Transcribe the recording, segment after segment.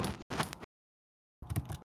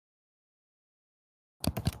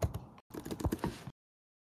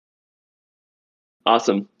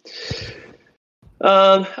Awesome.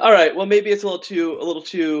 All right. Well, maybe it's a little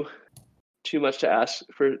too much to ask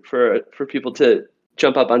for people to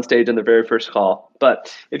jump up on stage on their very first call.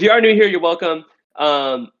 But if you are new here, you're welcome.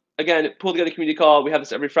 Again, Pool Together community call. We have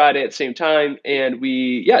this every Friday at the same time, and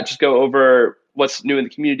we just go over what's new in the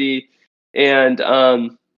community. And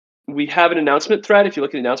we have an announcement thread. If you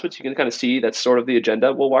look at the announcements, you can kind of see that's sort of the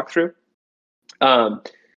agenda we'll walk through.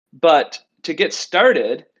 But to get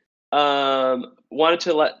started, wanted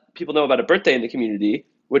to let people know about a birthday in the community,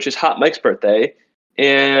 which is Hot Mike's birthday.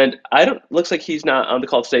 And looks like he's not on the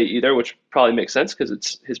call today either, which probably makes sense because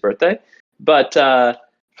it's his birthday. But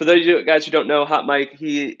for those of you guys who don't know, Hot Mike,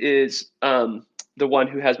 he is the one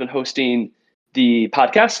who has been hosting the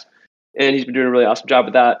podcast, and he's been doing a really awesome job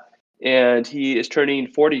with that. And he is turning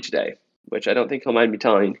 40 today, which I don't think he'll mind me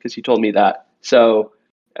telling because he told me that. So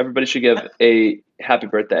everybody should give a happy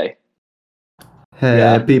birthday.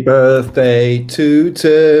 Happy birthday to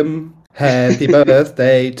Tim. Happy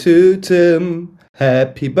birthday to Tim.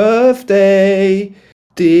 Happy birthday,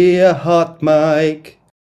 dear Hot Mike.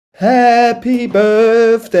 Happy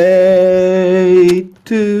birthday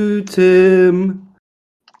to Tim.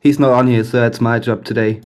 He's not on here, so that's my job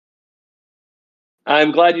today.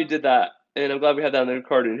 I'm glad you did that, and I'm glad we had that on the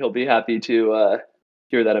recording. He'll be happy to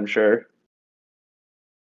hear that, I'm sure.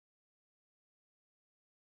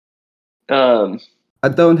 I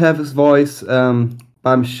don't have his voice, but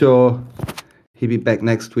I'm sure he'll be back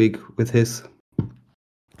next week with his.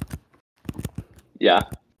 Yeah,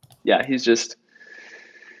 he's just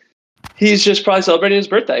probably celebrating his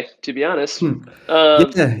birthday, to be honest.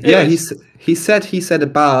 He said he's at a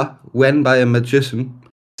bar when by a magician,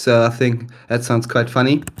 so I think that sounds quite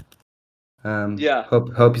funny.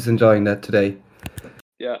 Hope he's enjoying that today.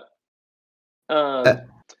 Yeah. Go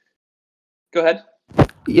ahead.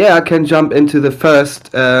 Yeah, I can jump into the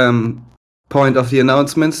first point of the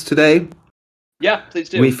announcements today. Yeah, please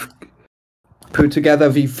do. We've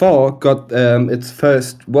PoolTogether V4 got its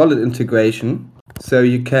first wallet integration, so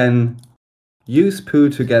you can use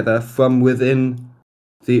PoolTogether from within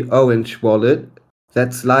the Orange wallet.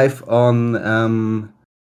 That's live on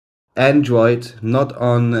Android, not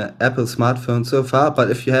on Apple smartphone so far,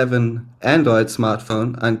 but if you have an Android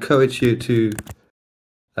smartphone, I encourage you to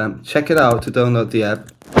check it out, to download the app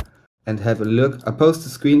and have a look. I post a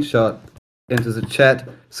screenshot into the chat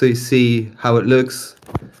so you see how it looks.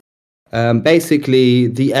 Basically,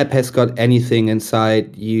 the app has got anything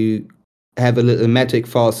inside. You have a little magic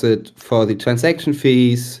faucet for the transaction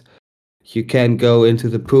fees. You can go into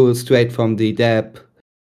the pool straight from the app,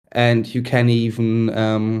 and you can even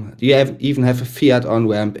have a fiat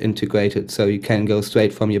on-ramp integrated, so you can go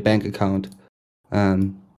straight from your bank account.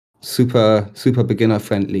 Super beginner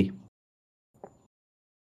friendly.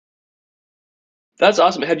 That's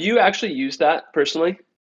awesome. Have you actually used that personally?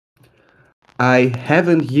 I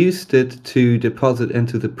haven't used it to deposit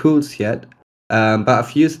into the pools yet, but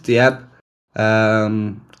I've used the app.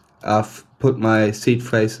 I've put my seed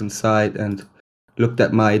phrase inside and looked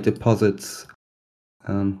at my deposits.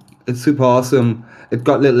 It's super awesome. It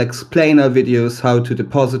got little explainer videos how to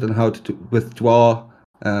deposit and how to withdraw.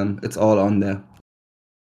 It's all on there.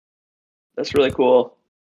 That's really cool.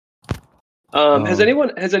 Has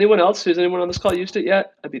anyone on this call used it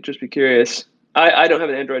yet? I'd just be curious. I don't have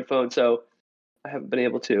an Android phone, so I haven't been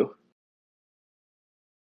able to.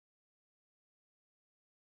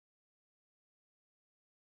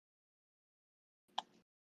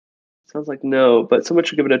 Sounds like no, but someone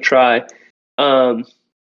should give it a try.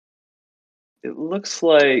 It looks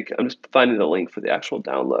like I'm just finding the link for the actual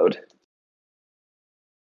download.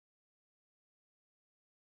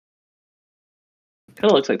 Kind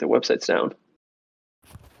of looks like their website's down.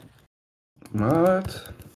 What?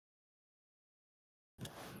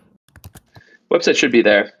 Website should be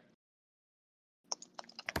there.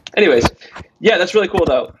 Anyways, yeah, that's really cool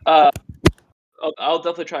though. I'll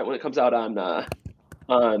definitely try it when it comes out on.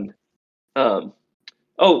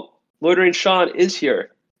 Oh, Loitering Sean is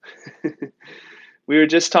here. We were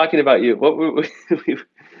just talking about you.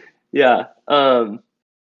 Yeah.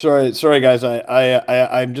 Sorry, guys.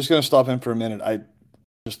 I'm just gonna stop in for a minute. I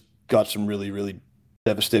just got some really, really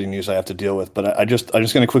devastating news I have to deal with, but I'm just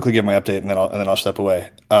gonna quickly give my update and then I'll step away.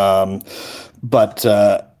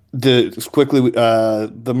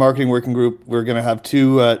 The marketing working group, we're gonna have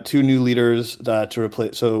two new leaders to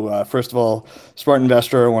replace. So first of all, Smart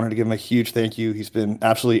Investor, I wanted to give him a huge thank you. He's been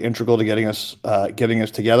absolutely integral to getting us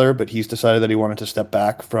together, but he's decided that he wanted to step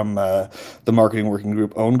back from the marketing working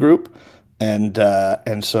group own group. and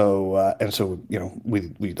so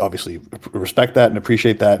we obviously respect that and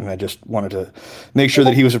appreciate that, and I just wanted to make sure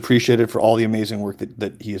that he was appreciated for all the amazing work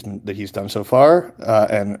that he's done so far,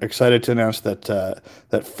 and excited to announce that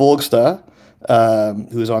Folgsta,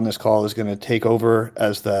 who is on this call, is going to take over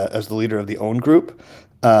as the leader of the own group.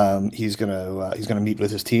 He's gonna meet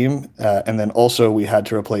with his team, and then also we had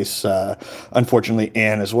to replace, unfortunately,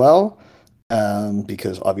 Anne as well,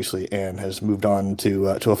 because obviously Anne has moved on to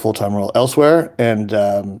a full-time role elsewhere, and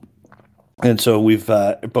so we've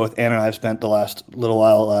both Anne and I have spent the last little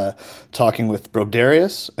while talking with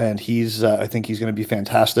Brodarius, and I think he's going to be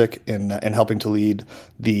fantastic in helping to lead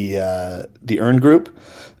the Earn group,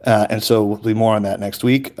 and so we'll be more on that next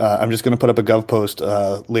week. I'm just going to put up a Gov post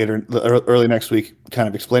early next week, kind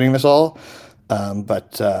of explaining this all.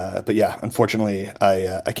 But yeah, unfortunately,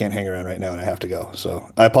 I can't hang around right now, and I have to go. So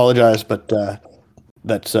I apologize, but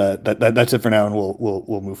that's it for now, and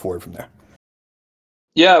we'll move forward from there.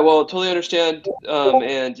 Yeah, well, totally understand.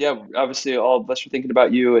 And yeah, obviously, all of us are thinking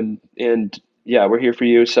about you, and yeah, we're here for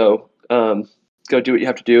you. So go do what you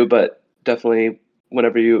have to do, but definitely,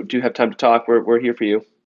 whenever you do have time to talk, we're here for you.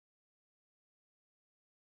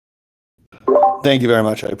 Thank you very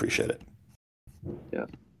much. I appreciate it. Yeah.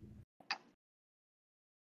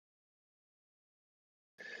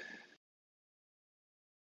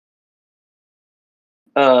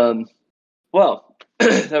 Well,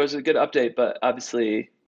 that was a good update, but obviously,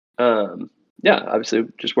 obviously,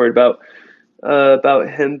 just worried about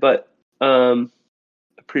him, but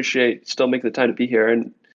appreciate still making the time to be here,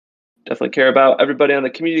 and definitely care about everybody on the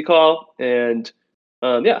community call. And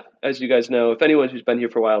yeah, as you guys know, if anyone who's been here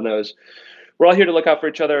for a while knows, we're all here to look out for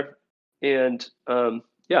each other. And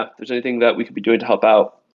yeah, if there's anything that we could be doing to help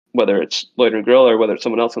out, whether it's Loiter and Grill or whether it's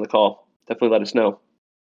someone else on the call, definitely let us know.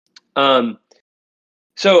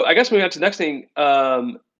 So I guess moving on to the next thing,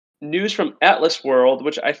 news from Atlas World,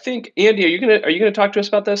 which I think, Andy, are you gonna talk to us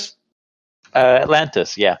about this?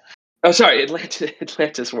 Atlantis, yeah. Oh, sorry,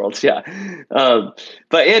 Atlantis World, yeah.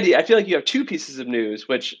 But Andy, I feel like you have two pieces of news,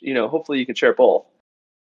 which hopefully you can share both.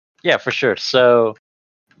 Yeah, for sure. So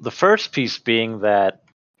the first piece being that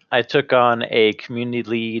I took on a community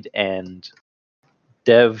lead and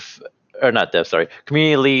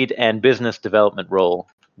community lead and business development role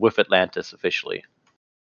with Atlantis officially.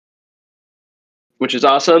 Which is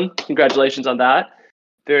awesome. Congratulations on that.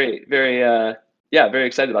 Very, very, very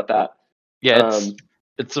excited about that. Yeah,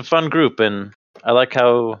 it's a fun group, and I like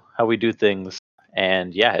how we do things.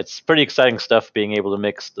 And yeah, it's pretty exciting stuff being able to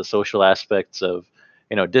mix the social aspects of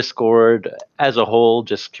Discord as a whole,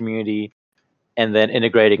 just community, and then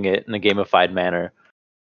integrating it in a gamified manner.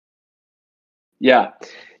 Yeah,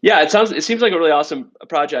 it seems like a really awesome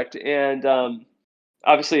project, and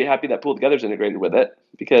obviously happy that PoolTogether is integrated with it,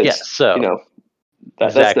 because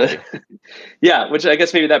that's exactly. Yeah, which I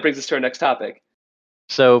guess maybe that brings us to our next topic.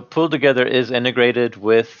 So PoolTogether is integrated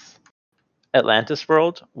with Atlantis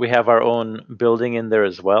World. We have our own building in there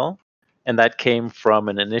as well, and that came from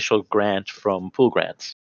an initial grant from Pool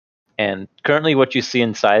Grants. And currently what you see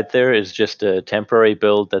inside there is just a temporary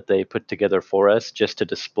build that they put together for us just to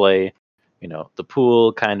display, the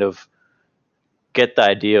pool, kind of get the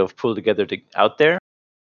idea of PoolTogether out there.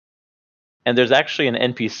 And there's actually an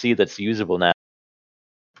NPC that's usable now,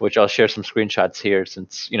 which I'll share some screenshots here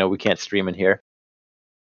since, we can't stream in here.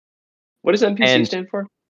 What does NPC stand for?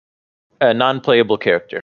 A non-playable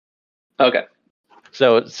character. Okay.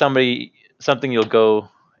 So something you'll go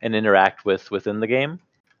and interact with within the game.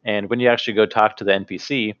 And when you actually go talk to the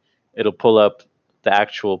NPC, it'll pull up the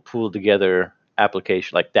actual PoolTogether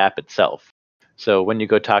application, like DApp itself. So when you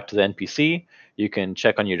go talk to the NPC, you can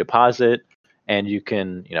check on your deposit, and you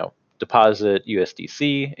can, deposit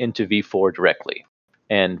USDC into V4 directly.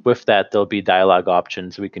 And with that, there'll be dialogue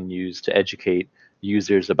options we can use to educate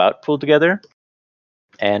users about PoolTogether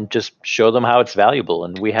and just show them how it's valuable.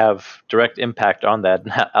 And we have direct impact on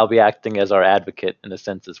that. I'll be acting as our advocate in a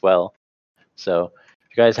sense as well. So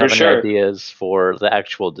if you guys have any ideas for the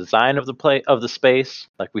actual design of the space,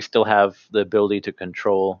 like we still have the ability to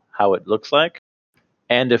control how it looks like.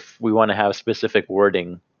 And if we want to have specific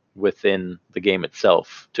wording within the game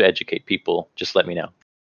itself to educate people, just let me know.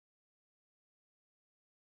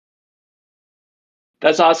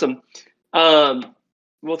 That's awesome.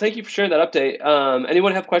 Well, thank you for sharing that update.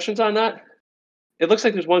 Anyone have questions on that? It looks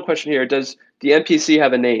like there's one question here. Does the NPC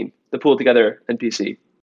have a name? The PoolTogether NPC?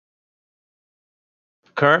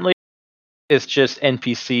 Currently, it's just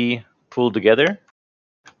NPC PoolTogether,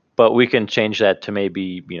 but we can change that to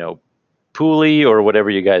maybe, Pooly or whatever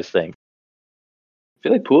you guys think. I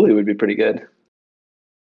feel like Pooly would be pretty good.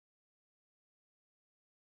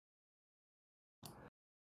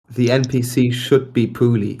 the NPC should be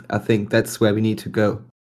Pooly. I think that's where we need to go.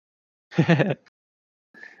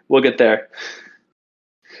 We'll get there.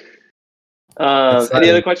 Any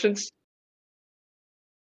other questions?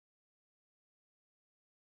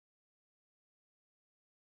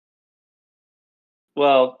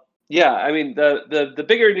 Well, yeah, I mean the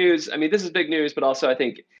bigger news, I mean this is big news, but also I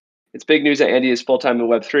think it's big news that Andy is full-time in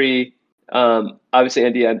Web3. Obviously,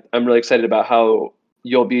 Andy, I'm really excited about how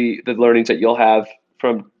the learnings that you'll have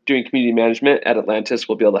from doing community management at Atlantis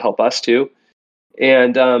will be able to help us too.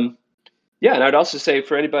 And yeah, and I'd also say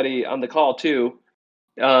for anybody on the call too,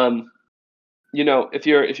 if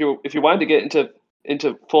you wanted to get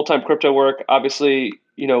into full-time crypto work, obviously,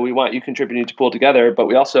 we want you contributing to PoolTogether, but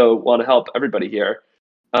we also want to help everybody here.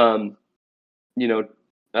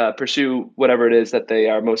 Pursue whatever it is that they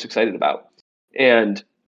are most excited about. And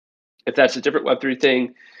if that's a different Web3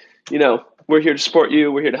 thing, we're here to support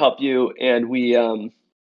you. We're here to help you. And we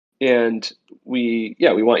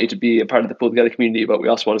want you to be a part of the PoolTogether community, but we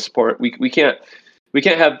also want to support. We can't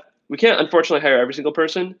unfortunately hire every single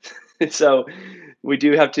person. So we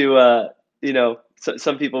do have to,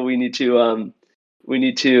 some people we need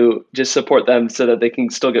to just support them so that they can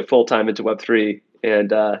still get full-time into Web3.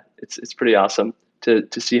 And it's pretty awesome to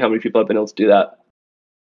see how many people have been able to do that.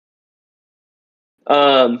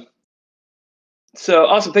 So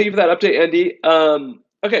awesome. Thank you for that update, Andy.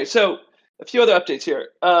 Okay, so a few other updates here.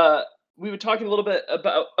 We were talking a little bit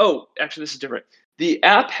about, actually this is different. The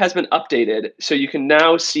app has been updated, so you can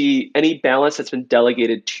now see any balance that's been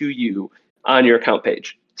delegated to you on your account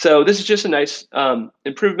page. So this is just a nice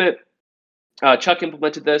improvement. Chuck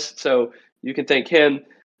implemented this, so you can thank him.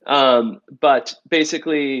 But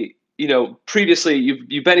basically, previously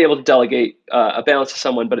you've been able to delegate a balance to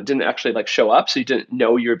someone, but it didn't actually show up, so you didn't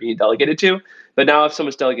know you were being delegated to. But now if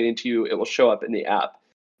someone's delegating to you, it will show up in the app.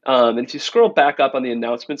 And if you scroll back up on the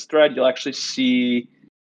announcements thread, you'll actually see,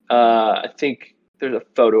 I think there's a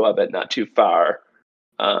photo of it not too far.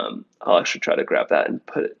 I'll actually try to grab that and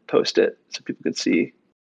post it so people can see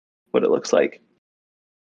what it looks like.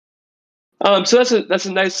 So that's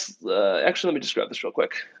a nice. Actually, let me just grab this real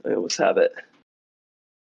quick. I almost have it.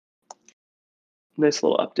 Nice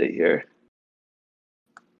little update here.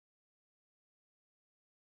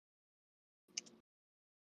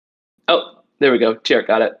 Oh, there we go. Jared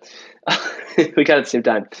got it. We got it at the same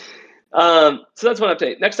time. So that's one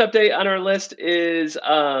update. Next update on our list is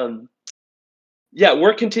work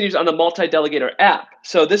continues on the multi-delegator app.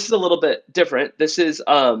 So this is a little bit different. This is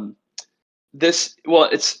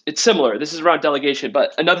it's similar. This is around delegation,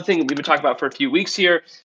 but another thing we've been talking about for a few weeks here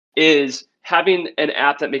is having an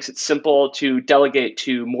app that makes it simple to delegate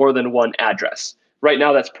to more than one address. Right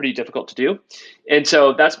now, that's pretty difficult to do. And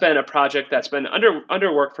so that's been a project that's been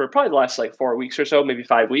under work for probably the last 4 weeks or so, maybe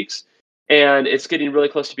 5 weeks. And it's getting really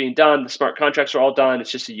close to being done. The smart contracts are all done.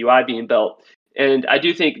 It's just a UI being built. And I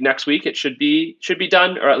do think next week it should be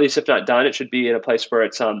done, or at least if not done, it should be in a place where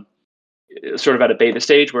it's sort of at a beta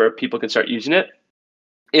stage where people can start using it.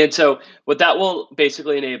 And so what that will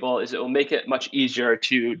basically enable is it will make it much easier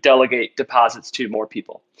to delegate deposits to more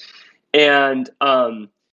people. And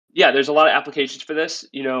there's a lot of applications for this.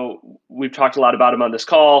 We've talked a lot about them on this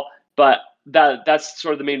call, but that's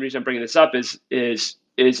sort of the main reason I'm bringing this up is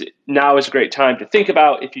now is a great time to think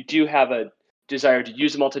about if you do have a desire to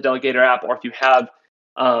use the multi-delegator app, or if you have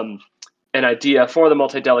an idea for the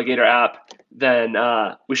multi-delegator app, then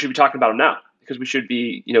we should be talking about them now, because we should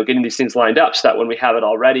be getting these things lined up so that when we have it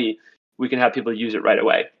all ready, we can have people use it right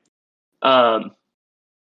away. Hot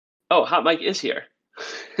Mike is here.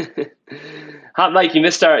 Hot Mike, you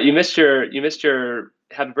missed your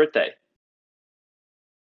happy birthday.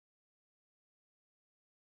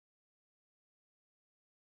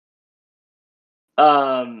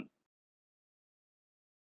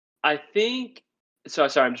 I think so.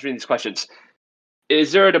 Sorry, I'm just reading these questions.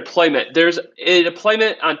 Is there a deployment? There's a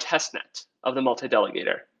deployment on testnet of the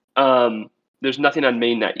multi-delegator. There's nothing on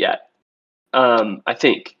mainnet yet. I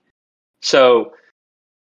think so.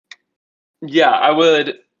 Yeah, I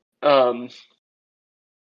would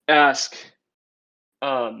ask.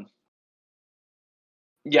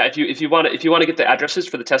 If you want to get the addresses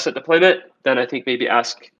for the testnet deployment, then I think maybe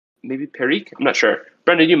ask Perique. I'm not sure.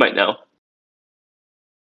 Brendan, you might know.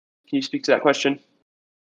 Can you speak to that question?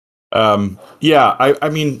 I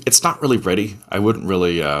mean, it's not really ready. I wouldn't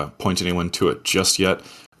really point anyone to it just yet.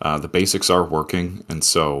 The basics are working, and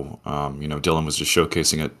so Dylan was just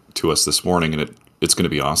showcasing it to us this morning, and it's going to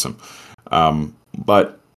be awesome.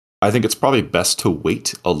 But I think it's probably best to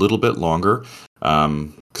wait a little bit longer,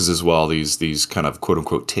 because as well these kind of quote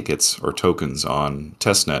unquote tickets or tokens on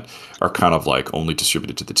testnet are kind of like only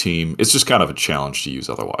distributed to the team. It's just kind of a challenge to use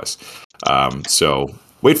otherwise. So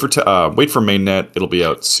wait for mainnet. It'll be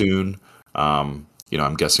out soon. I'm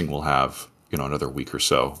guessing we'll have another week or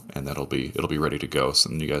so, and it'll be ready to go. So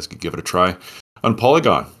then you guys can give it a try on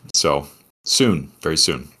Polygon. So soon, very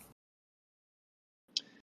soon.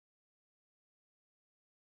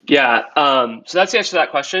 Yeah. So that's the answer to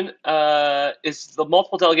that question. Is the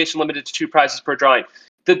multiple delegation limited to 2 prizes per drawing?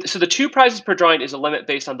 So the 2 prizes per drawing is a limit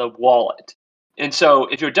based on the wallet. And so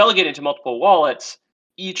if you're delegating to multiple wallets,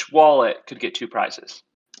 each wallet could get 2 prizes.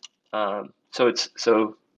 So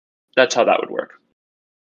that's how that would work.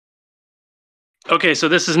 Okay, so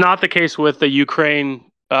this is not the case with the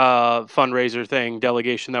Ukraine fundraiser thing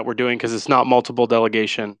delegation that we're doing because it's not multiple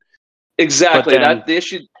delegation. Exactly. But then- That the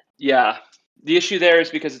issue. Yeah, the issue there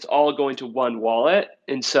is because it's all going to one wallet,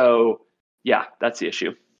 and so yeah, that's the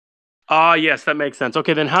issue. Yes, that makes sense.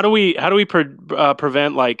 Okay, then how do we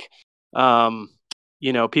prevent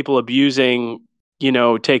people abusing,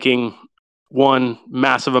 taking one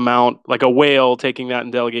massive amount, like a whale, taking that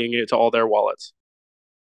and delegating it to all their wallets?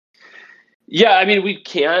 Yeah, I mean, we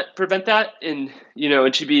can't prevent that, and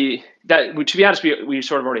it should be that. To be honest, we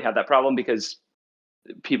sort of already have that problem because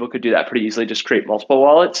people could do that pretty easily, just create multiple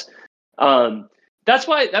wallets. That's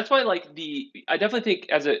why like I definitely think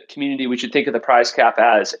as a community we should think of the prize cap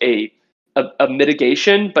as a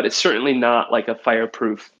mitigation, but it's certainly not like a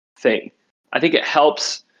fireproof thing. I think it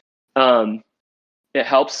helps. It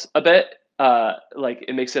helps a bit. Like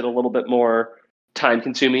it makes it a little bit more time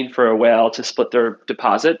consuming for a whale to split their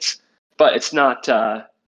deposits, but it's not.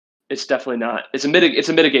 It's definitely not. It's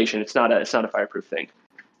a mitigation. It's not a fireproof thing.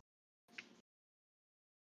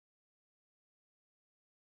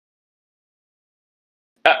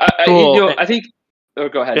 Cool. I think. Oh,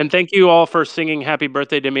 go ahead. And thank you all for singing "Happy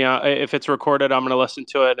Birthday" to me. If it's recorded, I'm going to listen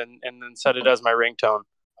to it and then set it as my ringtone.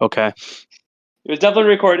 Okay. It was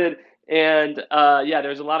definitely recorded, and yeah,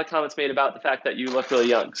 there's a lot of comments made about the fact that you look really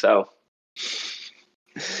young. So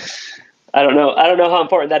I don't know how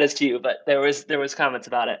important that is to you, but there was comments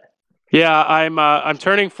about it. Yeah, I'm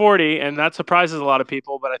turning 40, and that surprises a lot of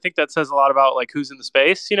people. But I think that says a lot about like who's in the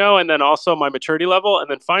space, and then also my maturity level. And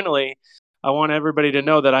then finally, I want everybody to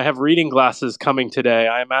know that I have reading glasses coming today.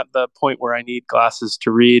 I'm at the point where I need glasses to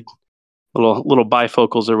read, little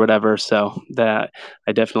bifocals or whatever. So that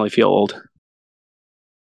I definitely feel old.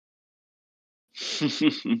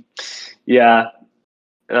 Yeah,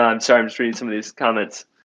 I'm sorry. I'm just reading some of these comments.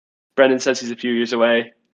 Brendan says he's a few years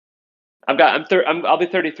away. I'll be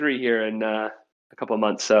 33 here in a couple of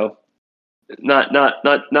months. So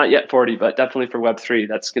not yet 40, but definitely for Web3,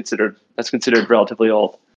 that's considered relatively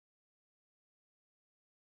old.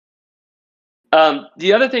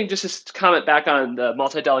 The other thing, just to comment back on the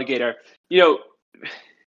multi-delegator, if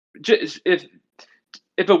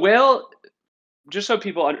a whale, just so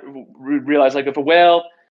people realize, like if a whale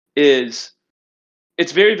it's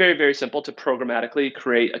very, very, very simple to programmatically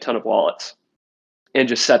create a ton of wallets and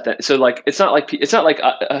just set that. So like it's not like it's not like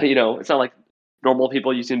normal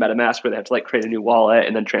people using MetaMask where they have to like create a new wallet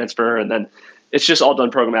and then transfer, and then it's just all done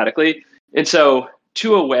programmatically. And so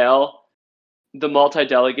to a whale, the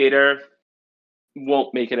multi-delegator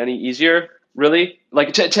won't make it any easier, really.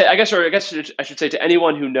 Like I guess I should say to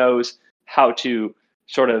anyone who knows how to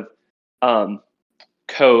sort of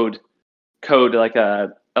code like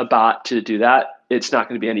a bot to do that, it's not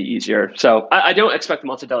going to be any easier. So I don't expect the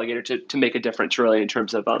multi-delegator to make a difference really in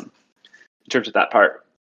terms of that part.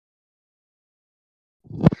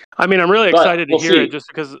 I mean, I'm really excited to hear see. it just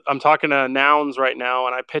because I'm talking to Nouns right now,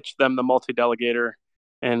 and I pitched them the multi-delegator,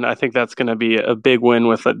 and I think that's going to be a big win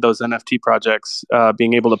with those NFT projects,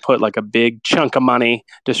 being able to put like a big chunk of money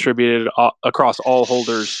distributed across all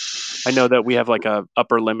holders. I know that we have like a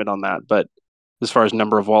upper limit on that, but as far as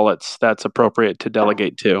number of wallets, that's appropriate to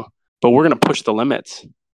delegate to. But we're going to push the limits.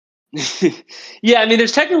 Yeah, I mean,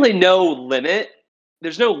 there's technically no limit.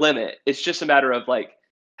 There's no limit. It's just a matter of like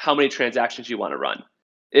how many transactions you want to run.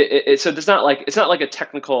 So it's not like a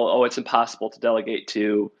technical, it's impossible to delegate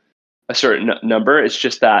to a certain number. It's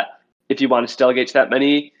just that if you wanted to delegate to that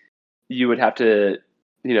many, you would have to,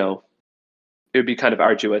 it would be kind of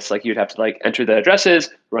arduous. Like you'd have to like enter the addresses,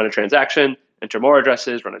 run a transaction, enter more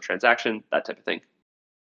addresses, run a transaction, that type of thing.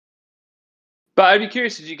 But I'd be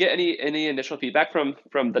curious, did you get any initial feedback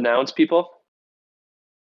from the Nouns people?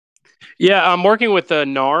 Yeah, I'm working with the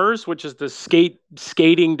NARS, which is the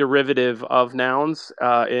skating derivative of nouns.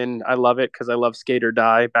 And I love it because I love skate or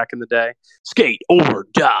die back in the day. Skate or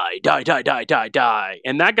die, die, die, die, die, die.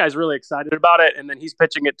 And that guy's really excited about it. And then he's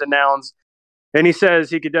pitching it to nouns. And he says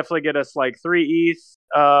he could definitely get us like 3 ETH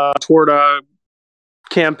toward a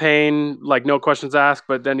campaign, like no questions asked,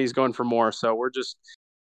 but then he's going for more. So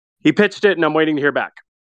he pitched it and I'm waiting to hear back.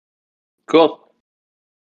 Cool.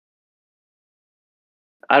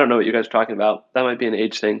 I don't know what you guys are talking about. That might be an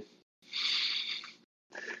age thing.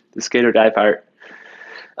 The skate or die part.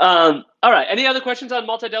 All right. Any other questions on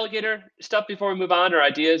multi-delegator stuff before we move on, or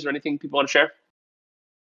ideas or anything people want to share?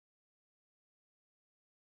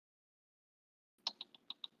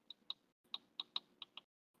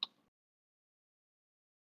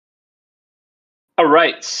 All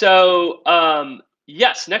right. So,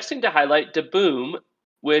 yes, next thing to highlight, Daboom,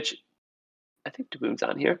 which I think Daboom's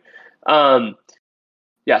on here.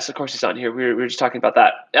 Yes, of course he's on here. We were just talking about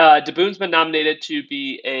that. Daboom's been nominated to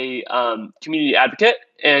be a community advocate.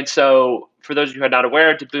 And so for those of you who are not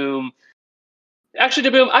aware, Daboom,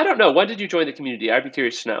 I don't know. When did you join the community? I'd be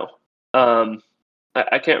curious to know.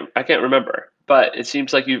 I can't remember, but it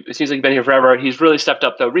seems like you've been here forever. He's really stepped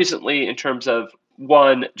up though recently in terms of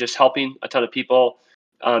one, just helping a ton of people,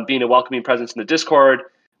 being a welcoming presence in the Discord.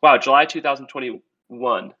 Wow, July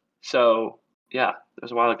 2021. So yeah, that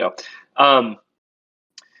was a while ago.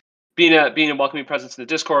 Being a welcoming presence in the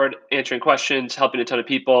Discord, answering questions, helping a ton of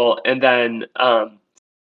people, and then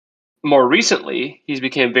more recently, he's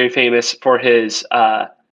become very famous for his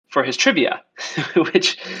trivia,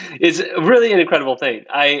 which is really an incredible thing.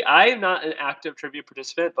 I am not an active trivia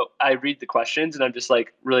participant, but I read the questions and I'm just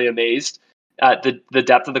like really amazed at the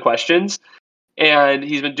depth of the questions. And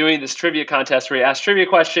he's been doing this trivia contest where he asks trivia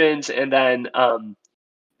questions and then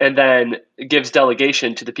gives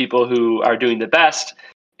delegation to the people who are doing the best.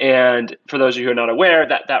 And for those of you who are not aware,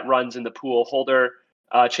 that runs in the pool holder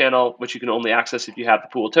channel, which you can only access if you have the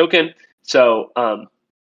pool token. So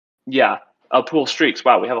pool streaks.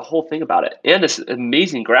 Wow, we have a whole thing about it, and this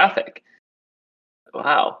amazing graphic.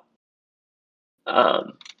 Wow, I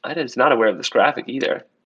was not aware of this graphic either.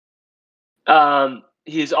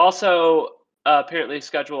 He's also apparently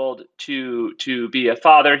scheduled to be a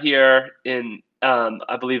father here in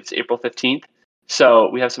I believe it's April 15th. So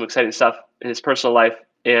we have some exciting stuff in his personal life,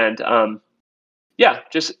 and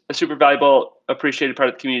just a super valuable, appreciated part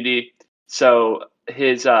of the community. So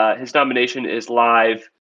his nomination is live.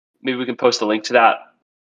 Maybe we can post a link to that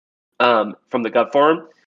from the Gov forum.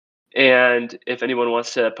 And if anyone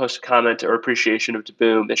wants to post a comment or appreciation of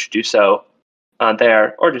Daboom, they should do so on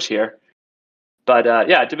there or just here. But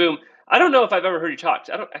Daboom, I don't know if I've ever heard you talk.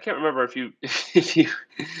 I can't remember if you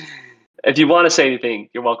if you want to say anything,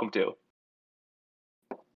 you're welcome to.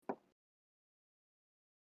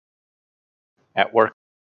 At work.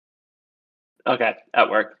 Okay, at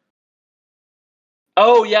work.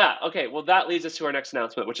 Oh yeah. Okay. Well, that leads us to our next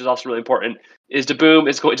announcement, which is also really important. Is Daboom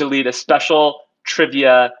is going to lead a special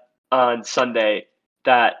trivia on Sunday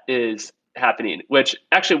that is happening. Which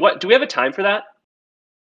actually, what do we have a time for that?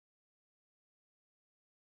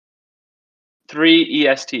 3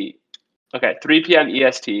 EST. Okay, 3 p.m.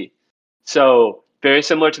 EST. So very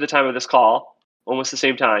similar to the time of this call, almost the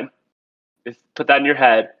same time. Put that in your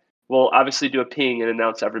head. We'll obviously do a ping and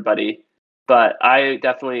announce everybody. But I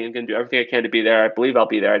definitely am going to do everything I can to be there. I believe I'll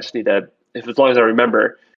be there. I just need to, as long as I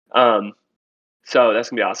remember. So that's going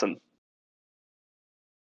to be awesome.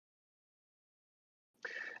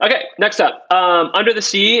 Okay, next up. Under the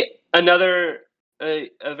Sea, another a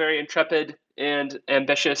very intrepid and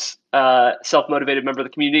ambitious, self-motivated member of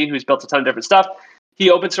the community who's built a ton of different stuff. He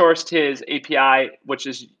open sourced his API, which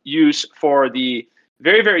is used for the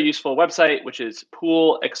very, very useful website, which is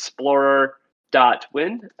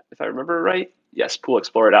poolexplorer.win, if I remember right. Yes,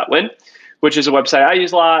 poolexplorer.win, which is a website I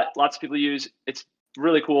use a lot. Lots of people use. It's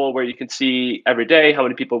really cool where you can see every day how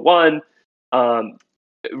many people won.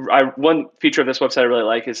 One feature of this website I really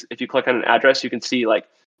like is if you click on an address, you can see like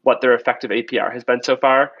what their effective APR has been so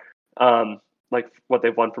far, like what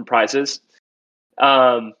they've won from prizes.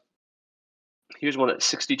 Here's one at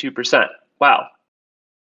 62%. Wow.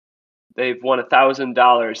 They've won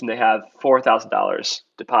 $1,000 and they have $4,000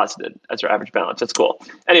 deposited as their average balance. That's cool.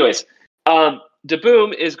 Anyways,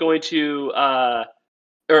 Daboom is going to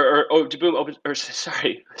Daboom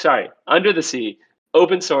Under the Sea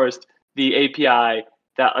open sourced the API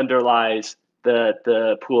that underlies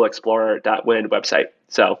the poolexplorer.win website.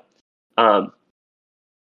 So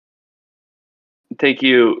thank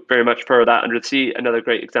you very much for that, Under the Sea. Another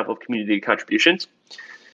great example of community contributions.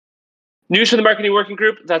 News from the marketing working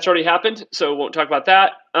group, that's already happened, so won't talk about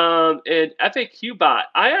that. And FAQ bot,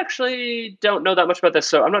 I actually don't know that much about this,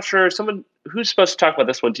 so I'm not sure. Who's supposed to talk about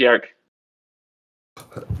this one, Tiark?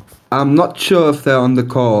 I'm not sure if they're on the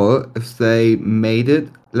call, if they made it.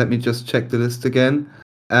 Let me just check the list again.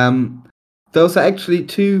 Those are actually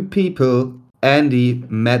two people Andy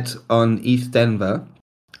met on East Denver,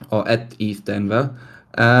 or at East Denver.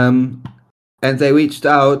 And they reached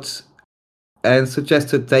out and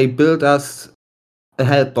suggested they build us a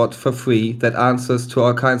help bot for free that answers to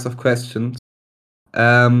all kinds of questions.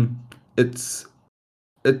 It's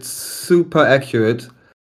super accurate.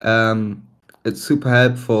 It's super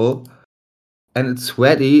helpful, and it's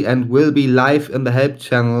ready and will be live in the help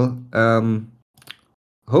channel.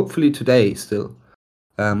 Hopefully today still.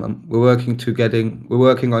 We're working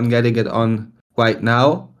on getting it on right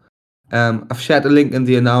now. I've shared a link in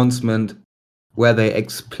the announcement where they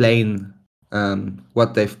explain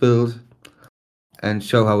what they've built and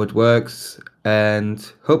show how it works,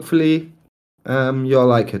 and hopefully you'll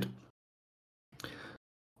like it.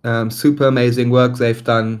 Super amazing work they've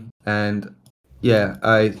done, and yeah,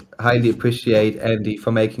 I highly appreciate Andy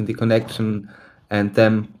for making the connection and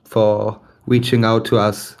them for reaching out to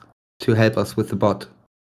us to help us with the bot.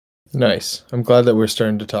 Nice. I'm glad that we're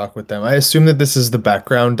starting to talk with them. I assume that this is the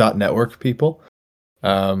background.network people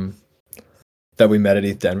that we met at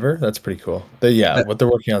ETH Denver. That's pretty cool. What they're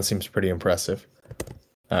working on seems pretty impressive.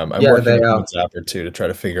 I'm working on a app or two to try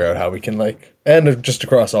to figure out how we can and just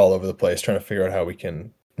across all over the place, trying to figure out how we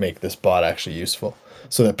can make this bot actually useful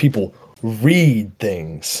so that people read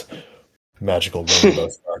things. Magical rainbow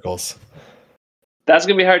sparkles. That's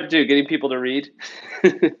going to be hard to do, getting people to read.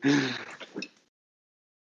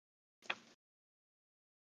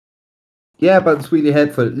 Yeah, but it's really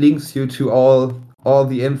helpful. It links you to all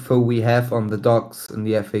the info we have on the docs and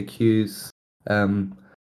the FAQs.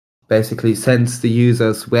 Basically sends the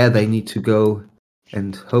users where they need to go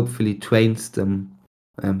and hopefully trains them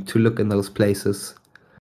to look in those places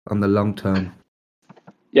on the long term.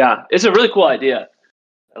 Yeah, it's a really cool idea.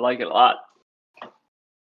 I like it a lot.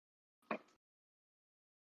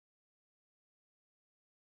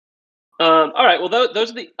 All right, well, those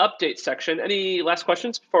are the update section. Any last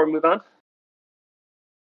questions before we move on?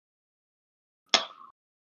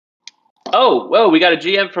 Oh, whoa, we got a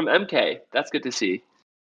GM from MK. That's good to see.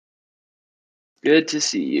 Good to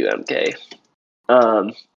see you, MK.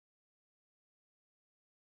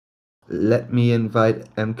 Let me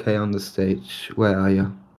invite MK on the stage. Where are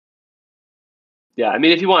you? Yeah, I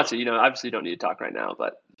mean, if you want to, obviously you don't need to talk right now,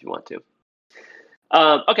 but if you want to.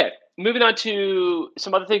 Okay, moving on to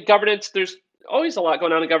some other things. Governance. There's always a lot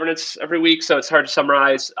going on in governance every week, so it's hard to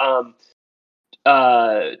summarize.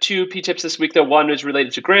 Two P tips this week, though. One is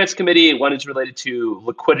related to grants committee, and one is related to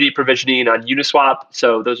liquidity provisioning on Uniswap.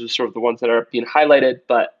 So those are sort of the ones that are being highlighted,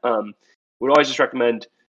 but would always just recommend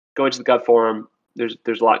going to the Gov forum. There's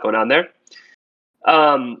a lot going on there.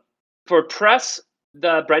 For press,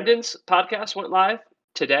 the Brendan's podcast went live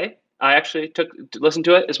today. I actually listened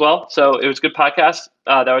to it as well, so it was a good podcast.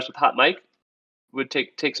 That was with Hot Mike. Would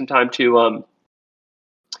take some time to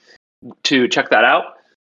check that out.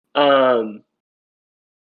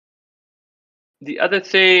 The other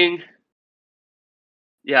thing,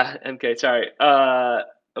 yeah, MK, sorry. I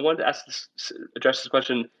wanted to address this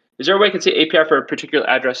question. Is there a way you can say API for a particular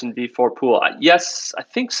address in V4 Pool? Yes, I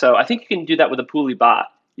think so. I think you can do that with a Pooly bot.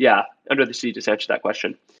 Yeah, under the sea, just answer that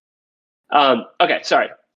question. Okay, sorry.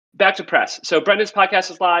 Back to press. So Brendan's podcast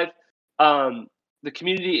is live. The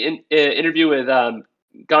community interview with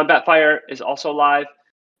Gone Bat Fire is also live.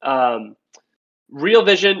 Real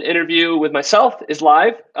Vision interview with myself is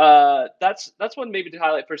live. That's one maybe to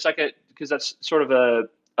highlight for a second because that's sort of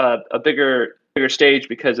a bigger stage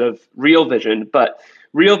because of Real Vision. But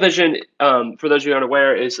Real Vision, for those of you who aren't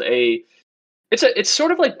aware, is it's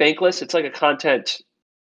sort of like Bankless. It's like a content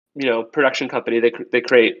production company. They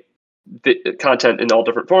create content in all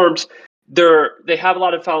different forms. They have a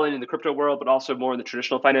lot of following in the crypto world, but also more in the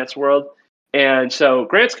traditional finance world. And so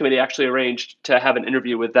Grants Committee actually arranged to have an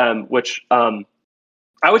interview with them, which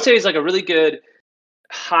I would say is like a really good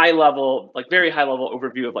high level, like very high level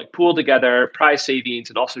overview of like PoolTogether, prize savings,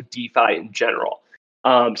 and also DeFi in general.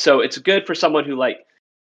 So it's good for someone who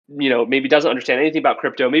maybe doesn't understand anything about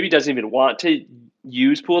crypto, maybe doesn't even want to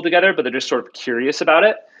use PoolTogether, but they're just sort of curious about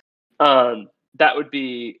it. That would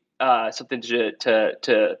be something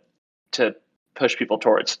to push people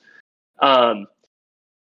towards.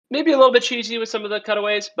 Maybe a little bit cheesy with some of the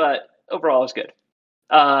cutaways, but overall it's good.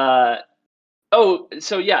 So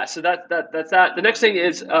that's that. The next thing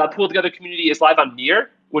is PoolTogether community is live on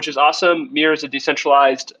Near. which is awesome. Mir is a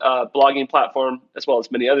decentralized blogging platform as well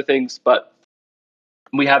as many other things, but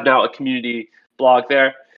we have now a community blog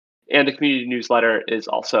there, and the community newsletter is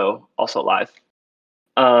also live.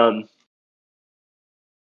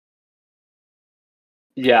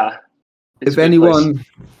 Yeah. If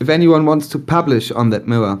anyone wants to publish on that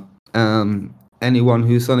mirror, anyone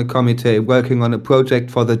who's on a committee working on a project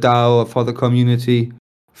for the DAO or for the community,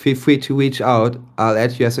 feel free to reach out. I'll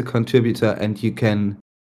add you as a contributor, and you can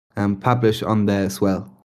publish on there as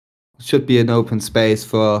well. It should be an open space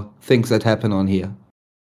for things that happen on here.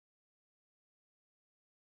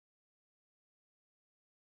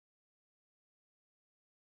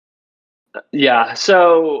 Yeah,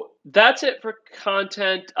 so that's it for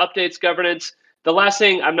content, updates, governance. The last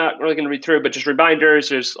thing I'm not really going to read through, but just reminders.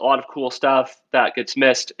 There's a lot of cool stuff that gets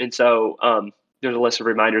missed. And so there's a list of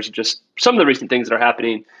reminders of just some of the recent things that are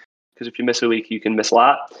happening. Because if you miss a week, you can miss a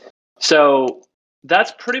lot. So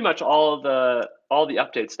that's pretty much all the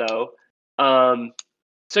updates, though.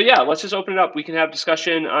 So yeah, let's just open it up. We can have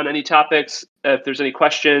discussion on any topics. If there's any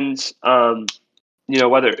questions,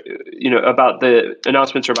 whether about the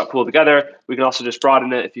announcements or about PoolTogether, we can also just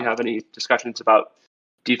broaden it if you have any discussions about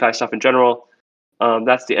DeFi stuff in general.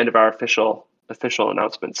 That's the end of our official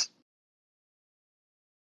announcements.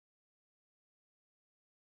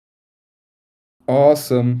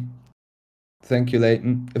 Awesome. Thank you,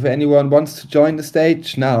 Leighton. If anyone wants to join the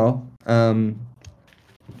stage now,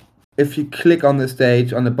 if you click on the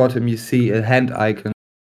stage, on the bottom you see a hand icon.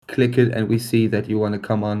 Click it and we see that you want to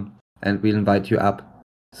come on, and we'll invite you up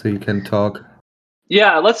so you can talk.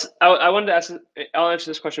 Yeah, I wanted to ask, I'll answer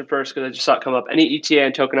this question first because I just saw it come up. Any ETA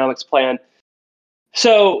and tokenomics plan?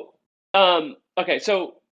 So, okay,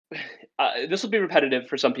 so this will be repetitive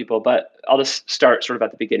for some people, but I'll just start sort of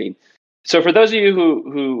at the beginning. So for those of you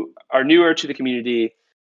who are newer to the community,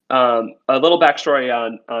 a little backstory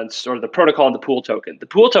on sort of the protocol and the Pool token. The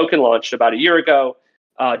Pool token launched about a year ago,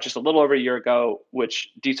 just a little over a year ago,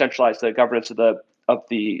 which decentralized the governance of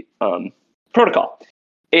the protocol.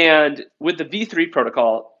 And with the V3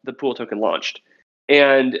 protocol, the Pool token launched.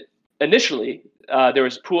 And initially, there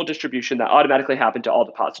was pool distribution that automatically happened to all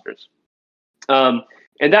depositors. And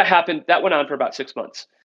that went on for about 6 months.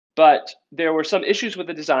 But there were some issues with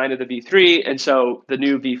the design of the V3, and so the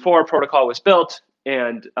new V4 protocol was built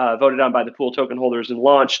and voted on by the Pool token holders and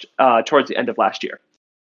launched towards the end of last year.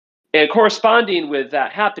 And corresponding with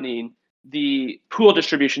that happening, the pool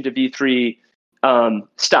distribution to V3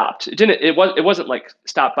 stopped. It wasn't like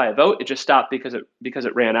stopped by a vote. It just stopped because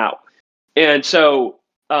it ran out. And so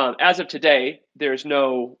as of today, there's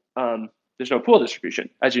no pool distribution,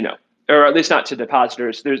 as you know, or at least not to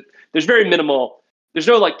depositors. There's very minimal. There's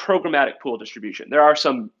no like programmatic pool distribution. There are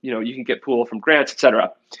some, you can get pool from grants, etc.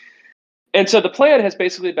 And so the plan has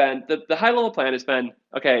basically been, the high level plan has been,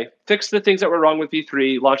 okay, fix the things that were wrong with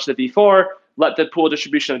V3, launch the V4, let the pool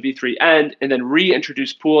distribution of V3 end, and then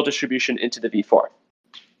reintroduce pool distribution into the V4.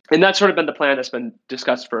 And that's sort of been the plan that's been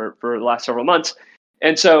discussed for the last several months.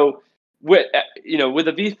 And so with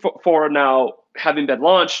the V4 now having been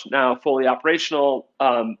launched, now fully operational,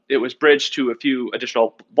 it was bridged to a few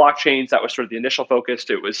additional blockchains. That was sort of the initial focus.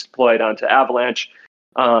 It was deployed onto Avalanche.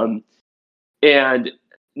 And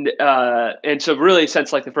so really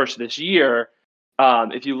since like the first of this year,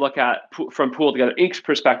 if you look at from PoolTogether Inc.'s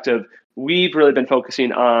perspective, we've really been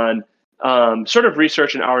focusing on sort of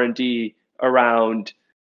research and R&D around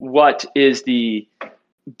what is the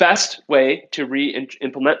best way to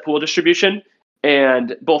re-implement pool distribution,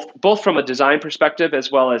 and both from a design perspective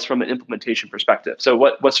as well as from an implementation perspective. So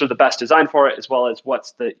what's sort of the best design for it, as well as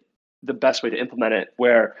what's the best way to implement it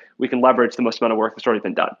where we can leverage the most amount of work that's already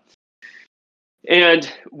been done.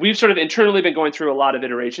 And we've sort of internally been going through a lot of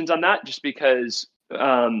iterations on that just because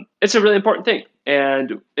it's a really important thing.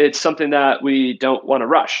 And it's something that we don't want to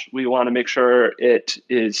rush. We want to make sure it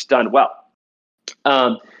is done well.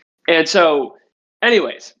 And so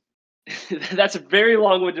anyways, that's a very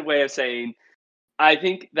long-winded way of saying, I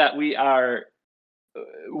think that we are,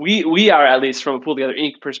 at least from a PoolTogether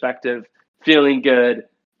Inc. perspective, feeling good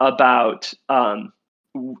about,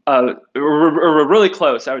 we're really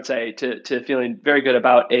close, I would say, to feeling very good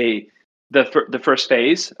about the first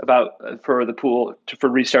phase for the pool, for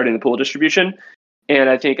restarting the pool distribution. And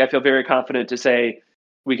I feel very confident to say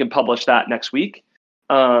we can publish that next week.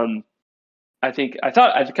 I kind of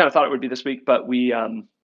thought it would be this week, but we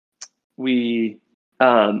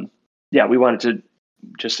wanted to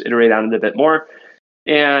just iterate on it a bit more.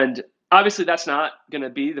 And obviously that's not going to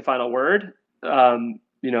be the final word.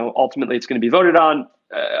 Ultimately it's going to be voted on.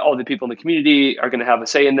 All the people in the community are going to have a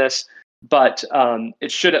say in this, but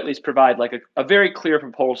it should at least provide like a very clear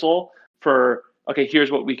proposal for okay,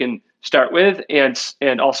 here's what we can start with,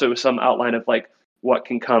 and also some outline of like what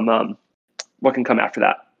can come after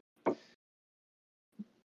that.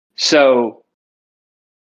 So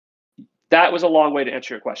that was a long way to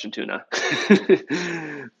answer your question, Tuna.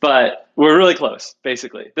 But we're really close,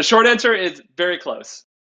 basically. The short answer is very close.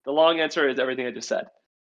 The long answer is everything I just said.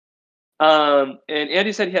 And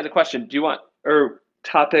Andy said he had a question. Do you want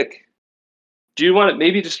it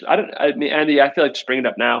maybe just Andy, I feel like just bring it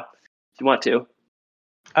up now if you want to.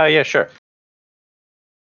 Yeah, sure.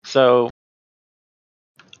 So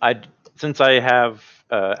since I have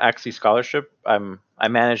Axie Scholarship, I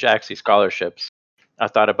manage Axie Scholarships. I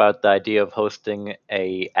thought about the idea of hosting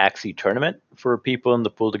a Axie tournament for people in the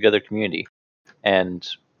PoolTogether community. And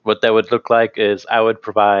what that would look like is I would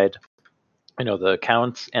provide, the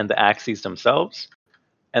accounts and the Axies themselves,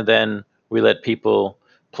 and then we let people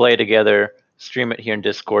play together, stream it here in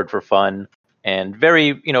Discord for fun, and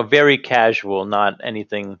very casual, not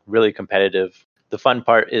anything really competitive. The fun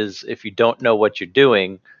part is if you don't know what you're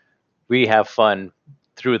doing, we have fun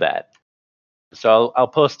through that. So I'll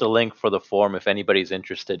post a link for the forum if anybody's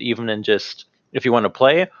interested, even in just if you want to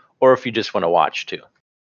play or if you just want to watch too.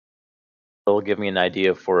 It'll give me an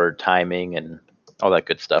idea for timing and all that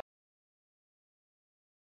good stuff.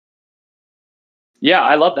 Yeah,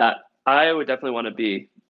 I love that. I would definitely want to be.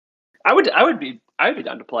 I would be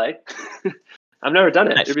down to play. I've never done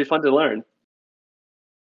it. Nice. It'd be fun to learn.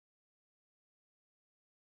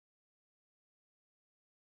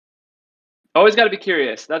 Always got to be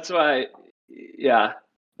curious. That's why. Yeah,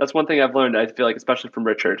 that's one thing I've learned. I feel like, especially from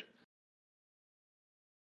Richard.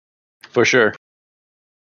 For sure.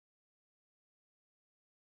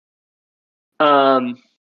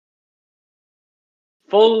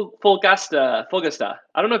 Fulgasta.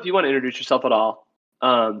 I don't know if you want to introduce yourself at all.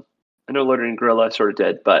 I know Lord and Gorilla sort of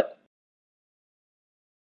did, but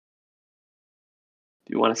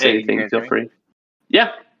if you want to say anything, feel free.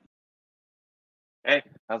 Yeah. Hey,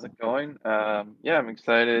 how's it going? Yeah, I'm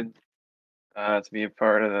excited to be a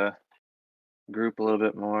part of the group a little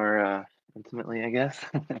bit more intimately, I guess.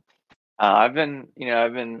 I've been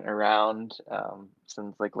around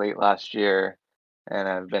since like late last year, and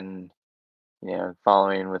I've been,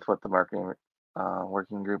 following with what the marketing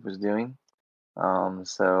working group was doing.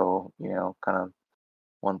 So, kind of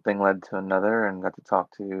one thing led to another, and got to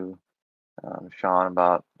talk to Sean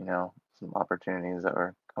about, some opportunities that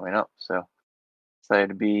were coming up. So excited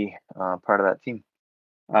to be part of that team.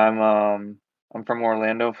 I'm from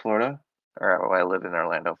Orlando, Florida, or well, I live in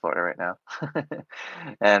Orlando, Florida right now,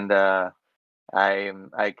 and I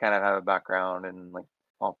kind of have a background in like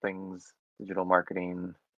all things digital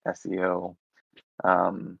marketing, SEO,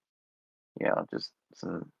 um, just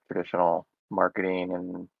some traditional marketing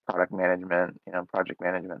and product management, project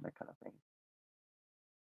management, that kind of thing.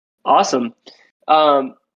 Awesome.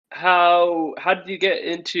 How did you get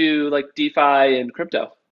into like DeFi and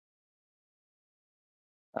crypto?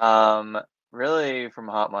 Really from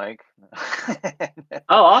Hot Mic.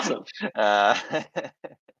 Oh, awesome.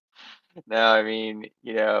 No, I mean,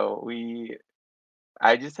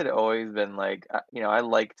 I just had always been like, I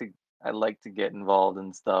like to get involved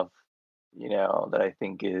in stuff, that I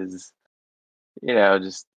think is,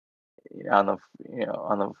 just on the,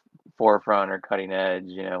 on the forefront or cutting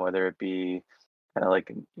edge, whether it be kind of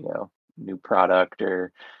like, new product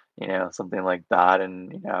or, something like that.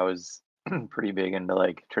 And, I was pretty big into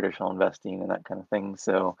like traditional investing and that kind of thing.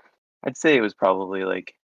 So I'd say it was probably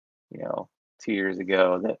like, you know, 2 years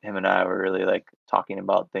ago that him and I were really like talking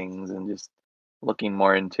about things and just looking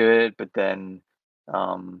more into it. But then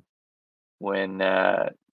um, when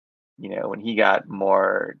when he got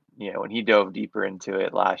more, when he dove deeper into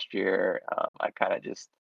it last year, I kind of just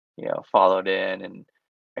followed in, and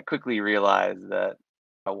I quickly realized that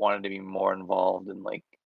I wanted to be more involved in like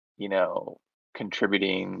you know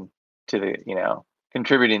contributing to the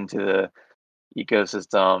contributing to the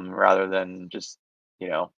ecosystem rather than just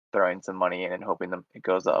throwing some money in and hoping that it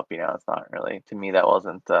goes up. It's not really, to me, that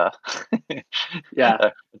wasn't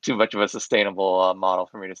Yeah. too much of a sustainable model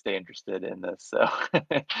for me to stay interested in this, so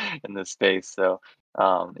in this space. So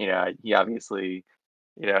he obviously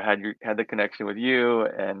had the connection with you,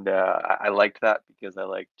 and I liked that because I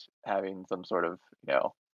liked having some sort of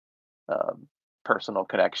um, personal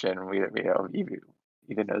connection.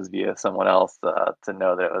 Even as via someone else, to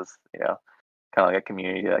know that it was kind of like a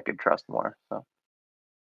community that I could trust more. So.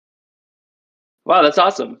 Wow, that's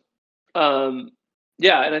awesome.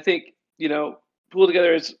 Yeah, and I think,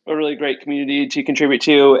 PoolTogether is a really great community to contribute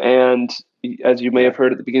to. And as you may have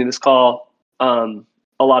heard at the beginning of this call, a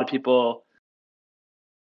lot of people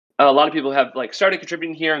a lot of people have like started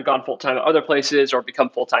contributing here and gone full time at other places or become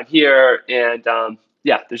full time here. And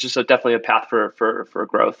there's just definitely a path for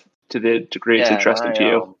growth to the degree it's interesting to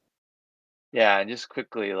you. And just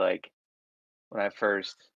quickly, like when I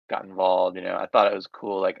first got involved, I thought it was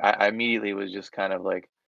cool. Like I immediately was just kind of like,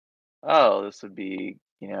 oh, this would be,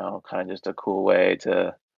 kind of just a cool way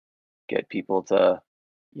to get people to,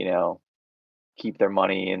 keep their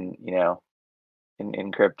money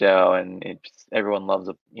in crypto, and everyone loves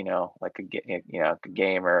like a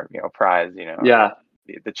game or a prize,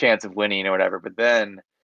 the chance of winning or whatever. But then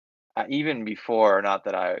even before, not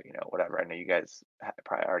that I whatever, I know you guys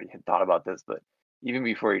probably already had thought about this, but even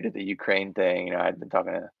before you did the Ukraine thing, I'd been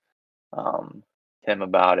talking to Tim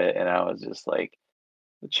about it, and I was just like,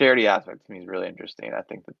 the charity aspect to me is really interesting. I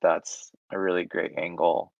think that that's a really great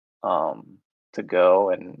angle to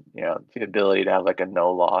go, and the ability to have like a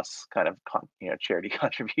no loss kind of charity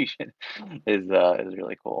contribution is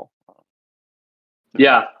really cool.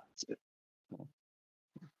 Yeah,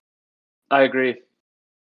 I agree.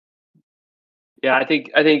 Yeah, I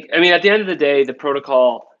mean, at the end of the day,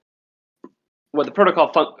 what the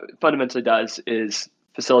protocol fundamentally does is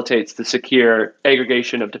facilitates the secure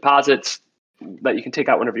aggregation of deposits that you can take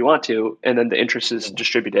out whenever you want to, and then the interest is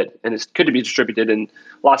distributed, and it could be distributed in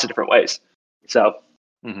lots of different ways. So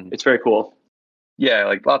it's very cool. Yeah,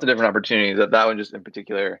 like lots of different opportunities. That one just in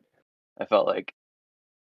particular, I felt like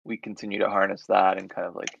we continue to harness that and kind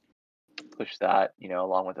of like push that,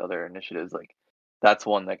 along with other initiatives. Like that's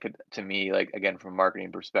one that could, to me, like again from a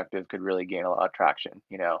marketing perspective, could really gain a lot of traction,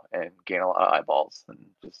 and gain a lot of eyeballs, and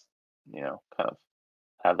just kind of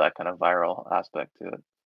have that kind of viral aspect to it.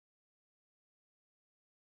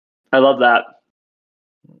 I love that.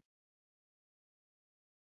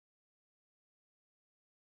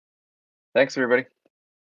 Thanks, everybody.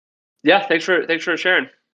 Yeah, thanks for sharing.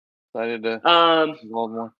 Excited to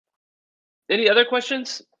involve more. Any other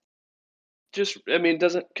questions? Just, I mean,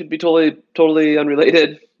 could be totally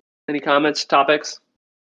unrelated. Any comments, topics?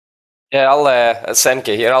 Yeah, it's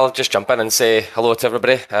Senke here. I'll just jump in and say hello to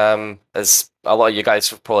everybody. As a lot of you guys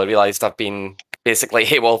have probably realised, I've been basically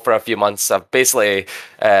AWOL for a few months. I've basically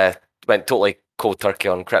went totally cold turkey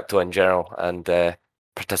on crypto in general, and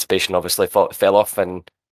participation obviously fell off and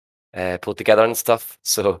PoolTogether and stuff.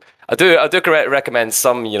 So I do recommend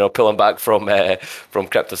some pulling back from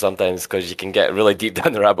crypto sometimes, because you can get really deep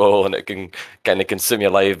down the rabbit hole and it can kind of consume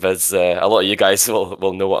your life, as a lot of you guys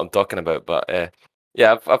will know what I'm talking about. But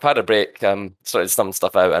yeah, I've had a break, sorted some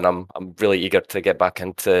stuff out, and I'm really eager to get back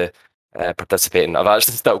into participating. I've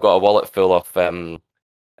actually still got a wallet full of pool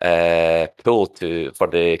for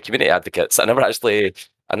the community advocates. I never actually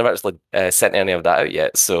sent any of that out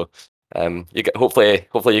yet. So hopefully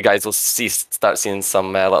you guys will start seeing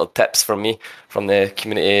some little tips from me from the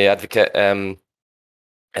community advocate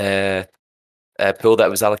pool that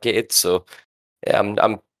was allocated. So yeah,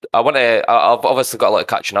 I've obviously got a lot of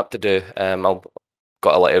catching up to do. I've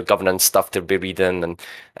got a lot of governance stuff to be reading, and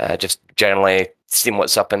just generally seeing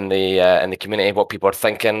what's up in the community, what people are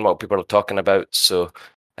thinking, what people are talking about. So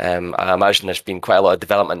I imagine there's been quite a lot of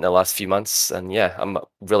development in the last few months, and yeah, I'm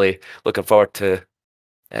really looking forward to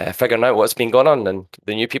figuring out what's been going on, and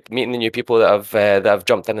the new people, meeting the new people that have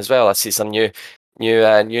jumped in as well. I see some new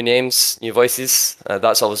names, new voices.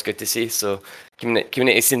 That's always good to see. So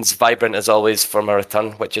community seems vibrant as always for my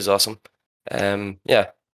return, which is awesome. Yeah,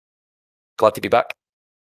 glad to be back.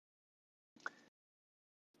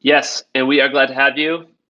 Yes, and we are glad to have you.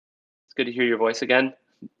 It's good to hear your voice again,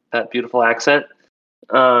 that beautiful accent.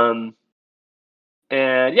 And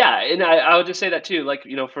yeah, and I would just say that too, like,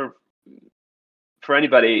 for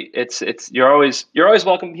anybody, it's you're always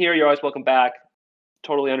welcome here. You're always welcome back.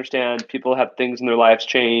 Totally understand. People have things in their lives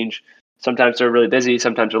change. Sometimes they're really busy.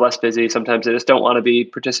 Sometimes they're less busy. Sometimes they just don't want to be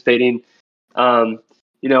participating.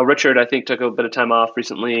 Richard, I think, took a bit of time off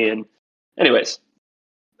recently. And anyways,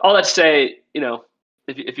 all that to say,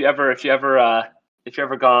 if you ever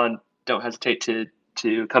gone, don't hesitate to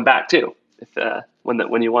come back too, if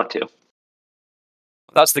when you want to.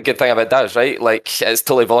 That's the good thing about DAOs, right? Like, it's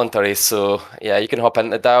totally voluntary. So yeah, you can hop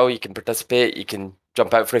into DAO, you can participate, you can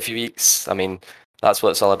jump out for a few weeks. I mean, that's what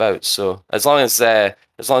it's all about. So as long as the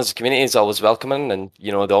community is always welcoming, and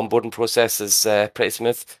the onboarding process is pretty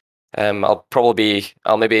smooth, I'll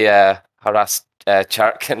maybe harass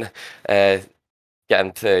Chark and get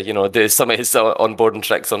him to do some of his onboarding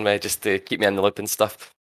tricks on me, just to keep me in the loop and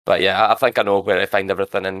stuff. But yeah, I think I know where to find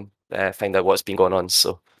everything and find out what's been going on.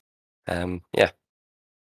 So yeah.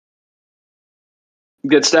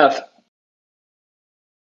 Good stuff.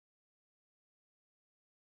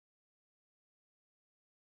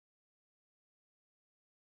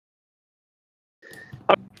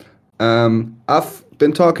 I've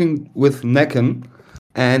been talking with Necken,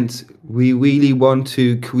 and we really want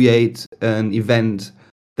to create an event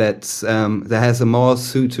that has a more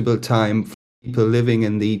suitable time for people living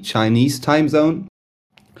in the Chinese time zone.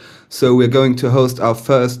 So we're going to host our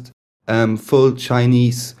first full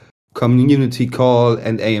Chinese community call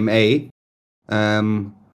and AMA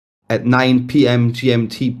at 9 p.m.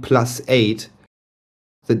 GMT +8.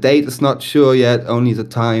 The date is not sure yet, only the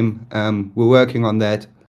time. We're working on that,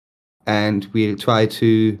 and we'll try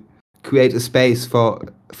to create a space for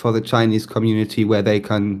the Chinese community where they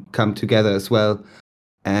can come together as well,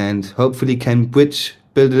 and hopefully can build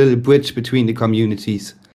a little bridge between the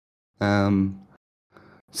communities.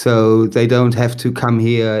 So they don't have to come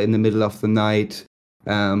here in the middle of the night,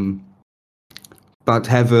 but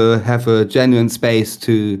have a genuine space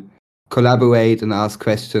to collaborate and ask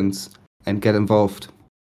questions and get involved.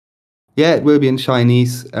 Yeah, it will be in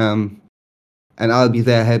Chinese, and I'll be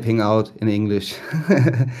there helping out in English.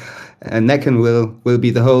 And Necken will be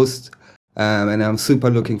the host, and I'm super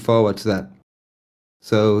looking forward to that.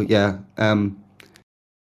 So yeah,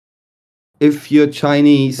 if you're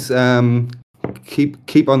Chinese,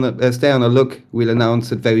 keep on the stay on the look. We'll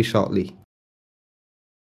announce it very shortly.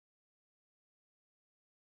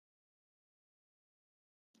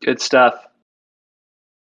 Good stuff.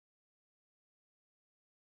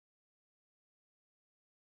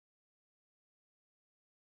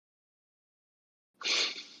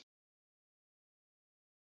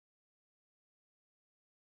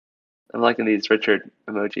 I'm liking these Richard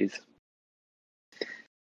emojis.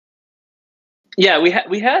 Yeah, we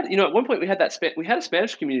had at one point we had we had a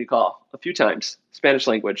Spanish community call a few times, Spanish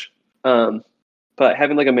language. But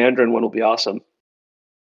having like a Mandarin one will be awesome.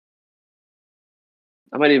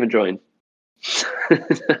 I might even join.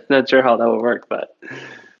 Not sure how that will work, but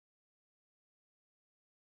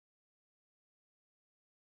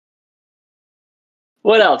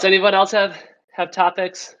what else? Anyone else have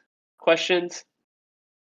topics, questions?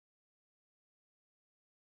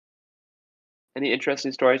 Any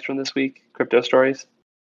interesting stories from this week? Crypto stories?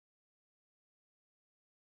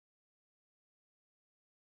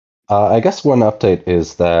 I guess one update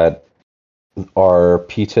is that our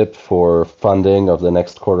P-tip for funding of the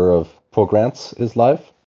next quarter of Pool Grants is live.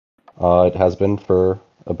 It has been for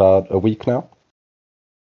about a week now.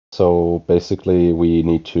 So basically, we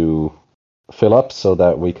need to fill up so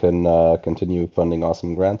that we can continue funding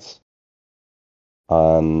awesome grants.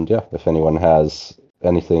 And yeah, if anyone has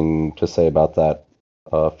anything to say about that,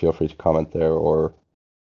 feel free to comment there, or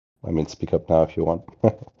speak up now if you want.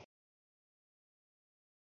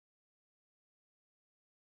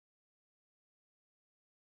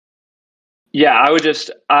 Yeah,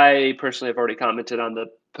 I personally have already commented on the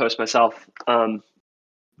post myself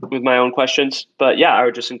with my own questions. But yeah, I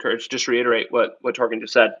would just reiterate what Torgen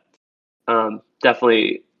just said.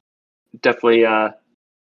 Definitely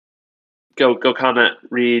go comment,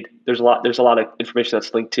 read. There's a lot of information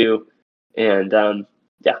that's linked to, and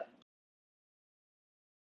yeah.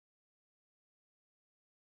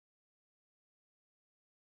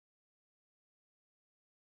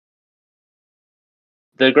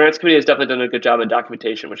 The grants committee has definitely done a good job in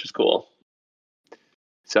documentation, which is cool.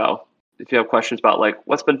 So if you have questions about like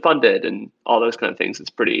what's been funded and all those kind of things,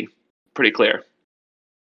 it's pretty clear.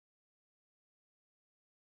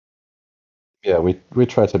 Yeah, we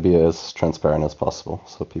try to be as transparent as possible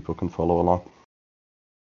so people can follow along.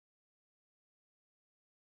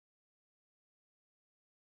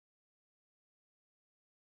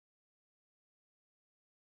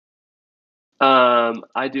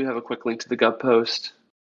 I do have a quick link to the Gov post.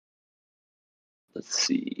 Let's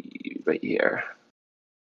see, right here.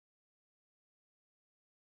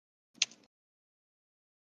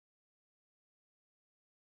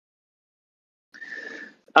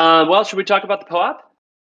 Well, should we talk about the POAP?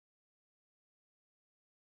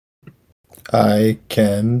 I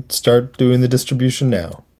can start doing the distribution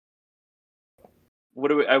now. What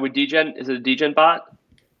do we? I would degen. Is it a degen bot?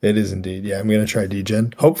 It is indeed. Yeah, I'm gonna try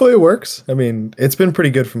degen. Hopefully, it works. I mean, it's been pretty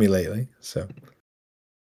good for me lately. So.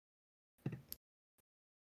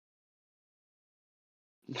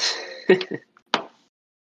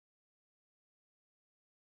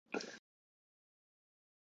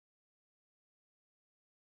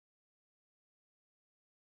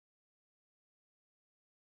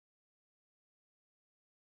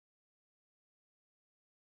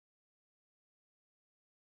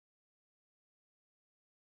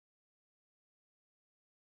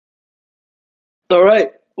 All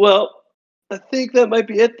right. Well, I think that might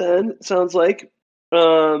be it then. It sounds like.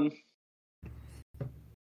 We're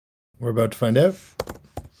about to find out.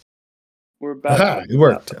 we're about Aha, to it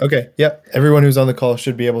worked. Okay, yep. Everyone who's on the call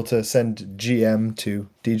should be able to send GM to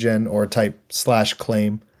DGen or type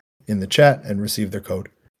 /claim in the chat and receive their code.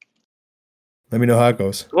 Let me know how it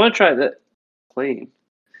goes. I want to try that plane.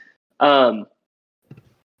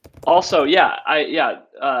 Also, TR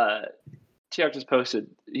just posted.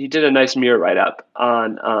 He did a nice mirror write up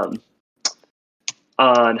on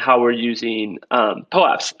how we're using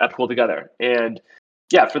PoApps at PoolTogether. And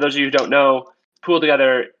yeah, for those of you who don't know,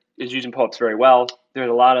 PoolTogether is using PoApps very well. There's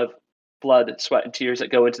a lot of blood, sweat, and tears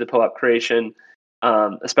that go into the PoApp creation,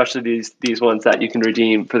 especially these ones that you can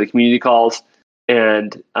redeem for the community calls.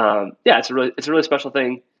 And it's a really special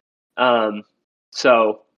thing.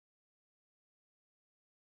 So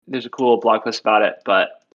there's a cool blog post about it.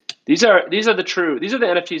 But these are the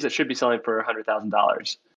NFTs that should be selling for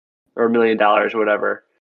 $100,000 or $1 million or whatever,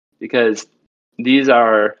 because these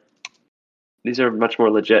are much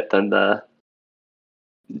more legit than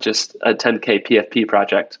just a 10K PFP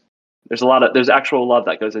project. There's actual love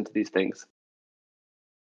that goes into these things.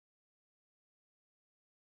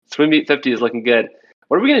 Swim Meet 50 is looking good.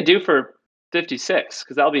 What are we going to do for 56?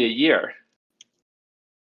 Because that'll be a year.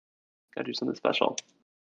 Got to do something special.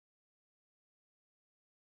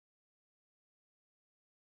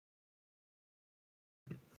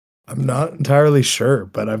 I'm not entirely sure,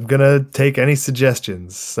 but I'm going to take any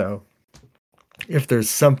suggestions. So if there's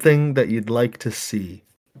something that you'd like to see,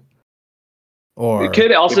 or it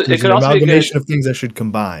could also be of things I should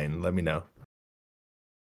combine, let me know.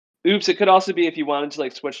 Oops, it could also be if you wanted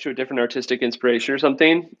to switch to a different artistic inspiration or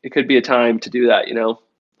something. It could be a time to do that,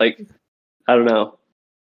 I don't know.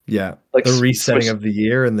 Yeah, the resetting of the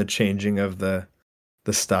year and the changing of the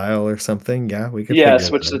style or something. Yeah, we could. Yeah,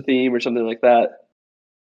 switch the theme or something like that.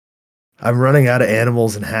 I'm running out of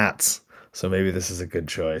animals and hats, so maybe this is a good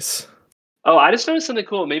choice. Oh, I just noticed something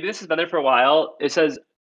cool. Maybe this has been there for a while. It says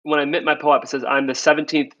when I mint my PoApp, it says I'm the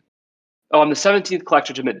 17th. Oh, I'm the 17th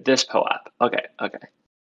collector to mint this PoApp. Okay.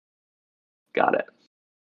 Got it.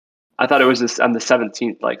 I thought it was this. I'm the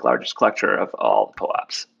 17th largest collector of all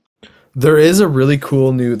PoApps. There is a really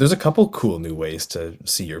cool there's a couple cool new ways to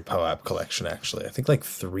see your PoApp collection, actually. I think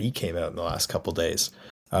 3 came out in the last couple days.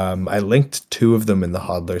 I linked 2 of them in the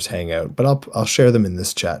Hodlers Hangout, but I'll share them in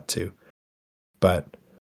this chat too. But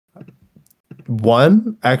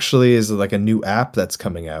one actually is a new app that's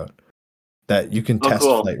coming out that you can test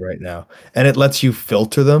flight right now, and it lets you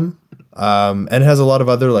filter them. And it has a lot of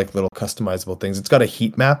other little customizable things. It's got a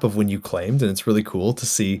heat map of when you claimed, and it's really cool to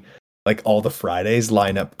see all the Fridays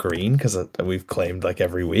line up green because we've claimed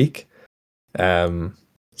every week.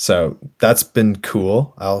 So that's been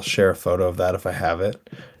cool. I'll share a photo of that if I have it.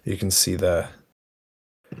 You can see this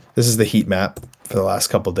is the heat map for the last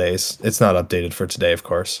couple days. It's not updated for today, of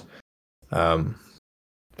course.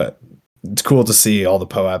 But it's cool to see all the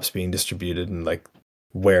PoApps being distributed and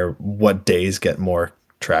what days get more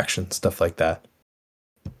traction, stuff like that.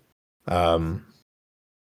 And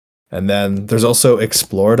then there's also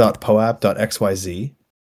explore.poapp.xyz.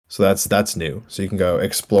 So that's new. So you can go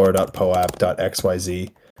explore.poapp.xyz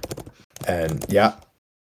and yeah.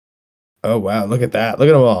 Oh wow, look at that. Look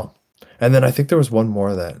at them all. And then I think there was one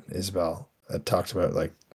more that Isabel had talked about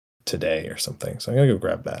today or something. So I'm going to go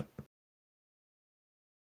grab that.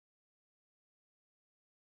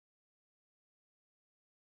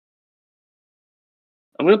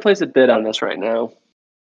 I'm going to place a bid on this right now.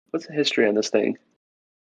 What's the history on this thing?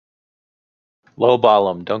 Low ball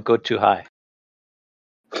them. Don't go too high.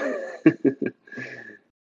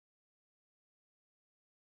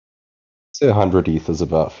 Say 100 ETH is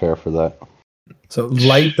about fair for that. So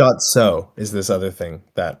light.so is this other thing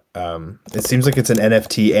that it seems like it's an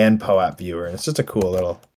NFT and PoApp viewer, and it's just a cool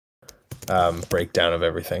little breakdown of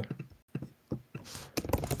everything.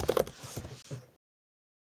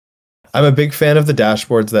 I'm a big fan of the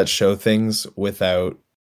dashboards that show things without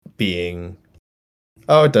being...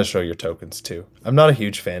 Oh, it does show your tokens too. I'm not a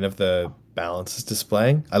huge fan of the balances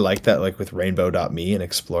displaying. I like that with rainbow.me and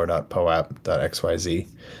explore.poapp.xyz.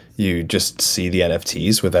 You just see the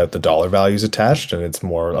NFTs without the dollar values attached, and it's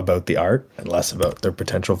more about the art and less about their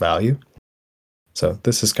potential value. So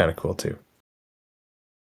this is kind of cool too.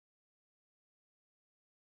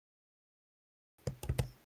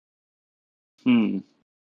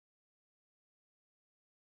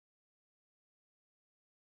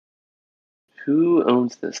 Who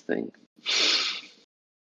owns this thing?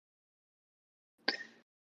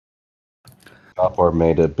 Or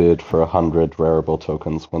made a bid for 100 Rarible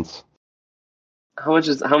tokens once. How much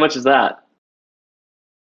is that?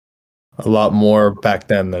 A lot more back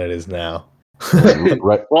then than it is now.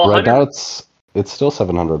 right now it's still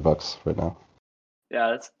 $700 right now.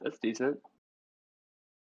 Yeah, that's decent.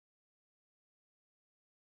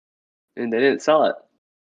 and they didn't sell it.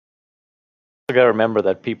 You gotta remember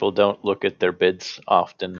that people don't look at their bids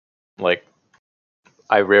often. Like,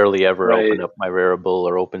 I rarely ever open up my Rarible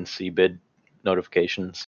or OpenSea bid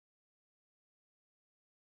notifications.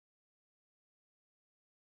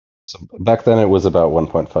 So back then it was about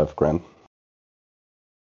 1.5 grand.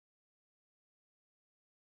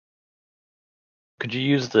 Could you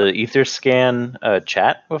use the Etherscan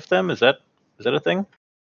chat with them? Is that a thing?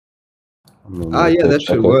 I mean, yeah, that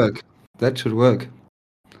should work. That should work.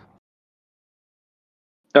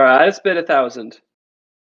 All right, I just bid 1,000.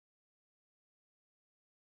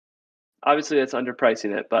 Obviously, that's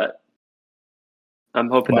underpricing it, but I'm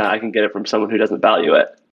hoping that I can get it from someone who doesn't value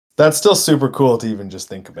it. That's still super cool to even just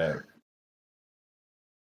think about.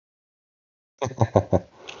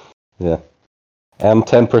 Yeah. And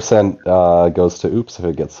 10% goes to Oops if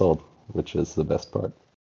it gets sold, which is the best part.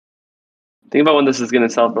 Think about when this is going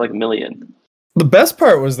to sell for like $1 million. The best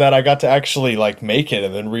part was that I got to actually like make it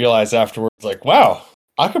and then realize afterwards, like, wow,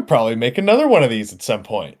 I could probably make another one of these at some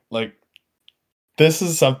point. Like, this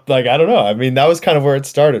is something, like, I don't know. I mean, that was kind of where it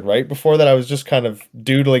started, right? Before that, I was just kind of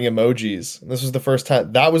doodling emojis. This was the first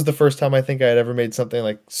time, I think I had ever made something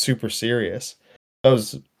like super serious. That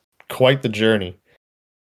was quite the journey.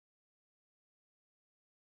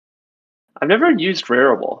 I've never used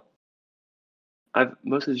Rarible. I've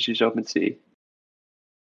mostly just used OpenSea.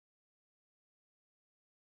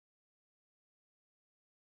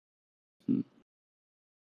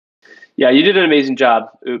 Yeah, you did an amazing job.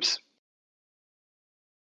 Oops.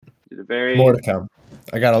 You did a More to come.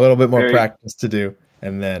 I got a little bit more practice to do,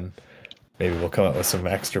 and then maybe we'll come up with some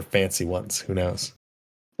extra fancy ones. Who knows?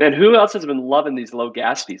 And who else has been loving these low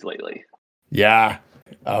gas fees lately? Yeah.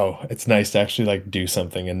 Oh, it's nice to actually like do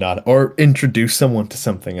something and not, or introduce someone to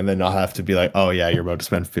something and then not have to be like, oh yeah, you're about to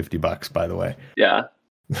spend $50, by the way. Yeah.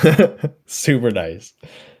 Super nice.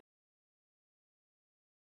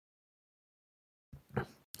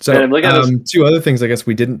 So, two other things I guess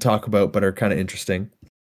we didn't talk about but are kind of interesting.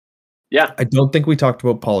 Yeah. I don't think we talked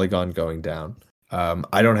about Polygon going down.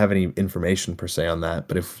 I don't have any information per se on that,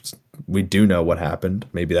 but if we do know what happened,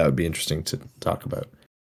 maybe that would be interesting to talk about.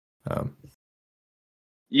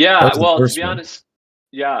 Yeah, well, to be honest,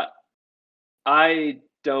 yeah, I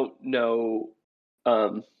don't know.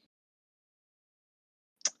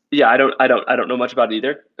 Yeah, I don't know much about it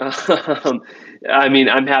either. I mean,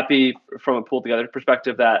 I'm happy from a PoolTogether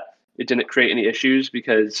perspective that it didn't create any issues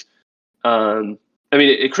because, I mean,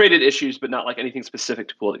 it created issues, but not like anything specific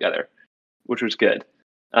to PoolTogether, which was good.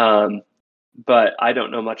 But I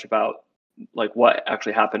don't know much about like what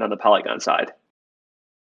actually happened on the Polygon side.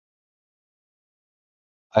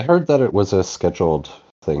 I heard that it was a scheduled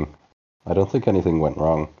thing. I don't think anything went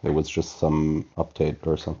wrong. It was just some update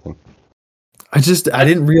or something. I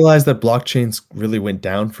didn't realize that blockchains really went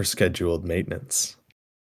down for scheduled maintenance.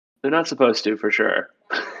 They're not supposed to, for sure.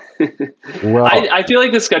 Well, I feel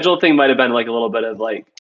like the scheduled thing might have been like a little bit of like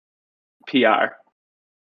PR.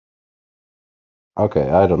 Okay,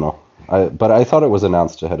 I don't know. But I thought it was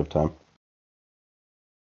announced ahead of time.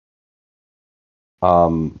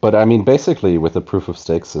 But I mean, basically, with the proof of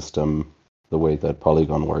stake system, the way that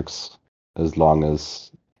Polygon works, as long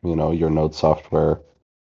as your node software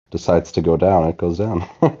decides to go down, it goes down.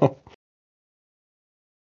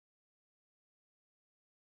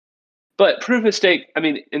 But proof of stake, I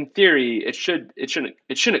mean, in theory, it shouldn't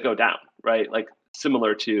go down, right? Like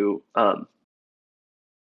similar to.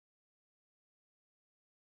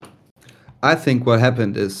 I think what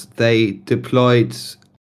happened is they deployed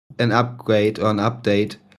an upgrade or an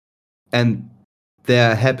update, and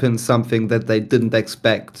there happened something that they didn't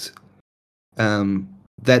expect.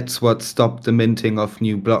 That's what stopped the minting of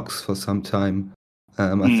new blocks for some time.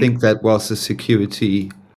 I think that was a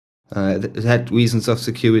security. It had reasons of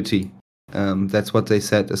security. That's what they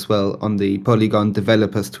said as well on the Polygon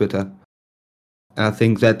developers Twitter. I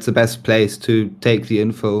think that's the best place to take the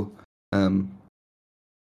info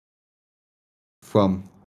from.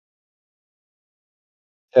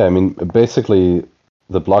 Yeah, I mean, basically,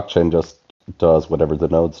 the blockchain just does whatever the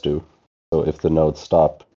nodes do. So if the nodes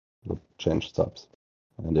stop, the chain stops.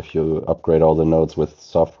 And if you upgrade all the nodes with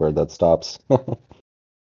software, that stops.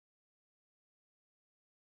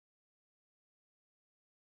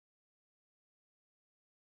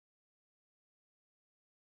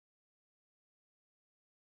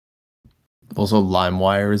 Also,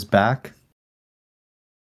 LimeWire is back,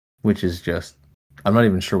 which is just, I'm not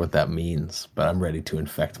even sure what that means, but I'm ready to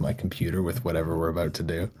infect my computer with whatever we're about to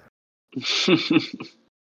do.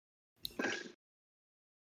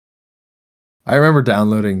 I remember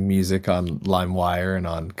downloading music on LimeWire and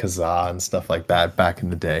on Kazaa and stuff like that back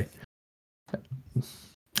in the day.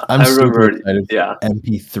 I'm I super remember, excited for yeah.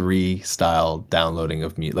 MP3 style downloading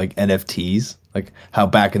of music, like NFTs, like how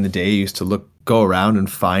back in the day you used to go around and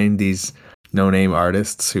find these no-name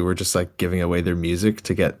artists who were just like giving away their music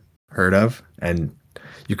to get heard of, and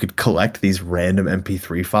you could collect these random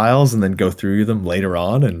MP3 files and then go through them later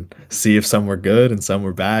on and see if some were good and some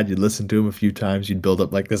were bad. You'd listen to them a few times. You'd build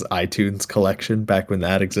up like this iTunes collection back when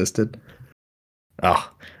that existed. Oh,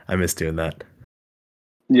 I miss doing that.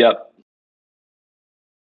 Yep.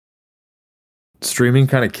 Streaming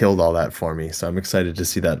kind of killed all that for me, so I'm excited to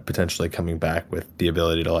see that potentially coming back with the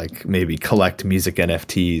ability to like maybe collect music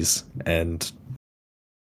NFTs and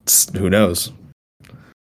who knows.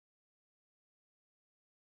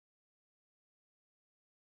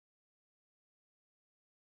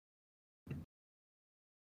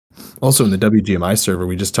 Also, in the WGMI server,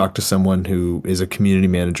 we just talked to someone who is a community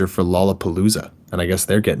manager for Lollapalooza, and I guess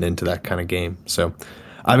they're getting into that kind of game. So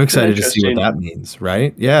I'm excited to see what that means,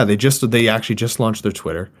 right? Yeah, they actually just launched their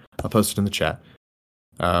Twitter. I'll post it in the chat.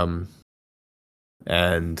 And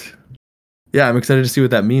yeah, I'm excited to see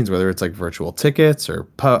what that means, whether it's like virtual tickets or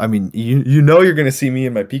I mean, you know you're going to see me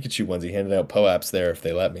in my Pikachu onesie handing out POAPs there if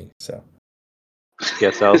they let me. So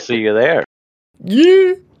guess I'll see you there.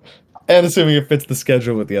 Yeah. And assuming it fits the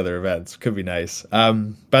schedule with the other events, could be nice.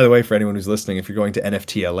 By the way, for anyone who's listening, if you're going to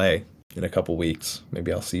NFT LA in a couple weeks,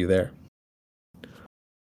 maybe I'll see you there.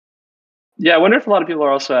 Yeah, I wonder if a lot of people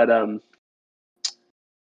are also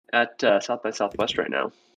at South by Southwest right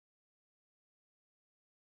now.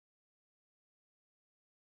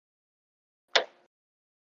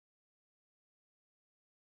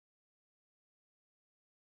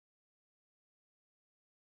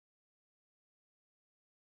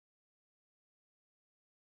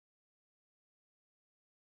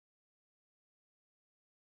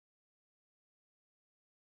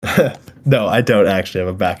 No, I don't actually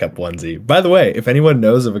have a backup onesie. By the way, if anyone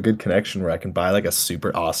knows of a good connection where I can buy like a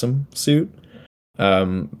super awesome suit,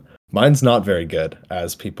 mine's not very good,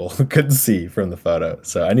 as people couldn't see from the photo.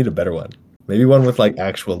 So I need a better one. Maybe one with like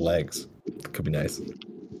actual legs. Could be nice.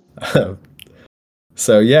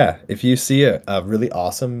 So yeah, if you see a really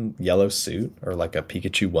awesome yellow suit or like a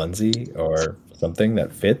Pikachu onesie or something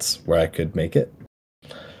that fits where I could make it,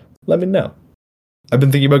 let me know. I've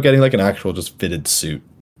been thinking about getting like an actual just fitted suit.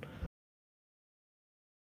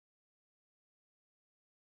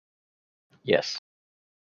 Yes.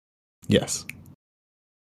 Yes.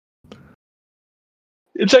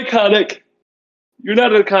 It's iconic. You're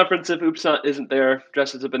not at a conference if Oops isn't there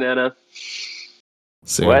dressed as a banana.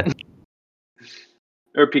 Soon. What?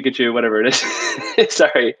 Or Pikachu, whatever it is.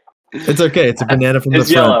 Sorry. It's okay. It's a banana from the front.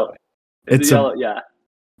 Yellow. It's yellow. Yeah.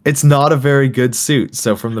 It's not a very good suit.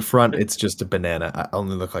 So from the front, it's just a banana. I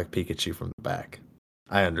only look like Pikachu from the back.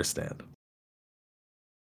 I understand.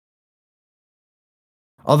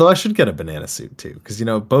 Although I should get a banana suit too, because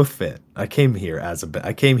both fit. I came here as a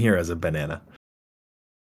banana.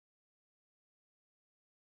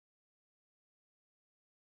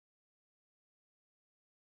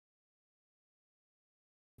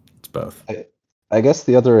 It's both. I guess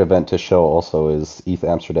the other event to show also is ETH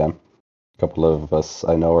Amsterdam. A couple of us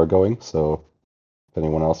I know are going, so if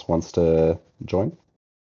anyone else wants to join.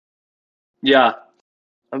 Yeah.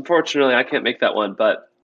 Unfortunately, I can't make that one, but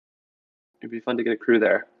it'd be fun to get a crew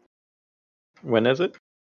there. When is it?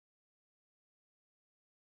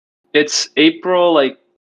 It's April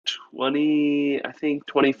 20, I think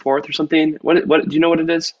 24th or something. What do you know what it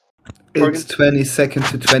is? It's 22nd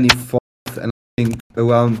to 24th, and I think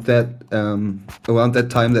around that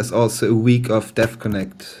time there's also a week of Dev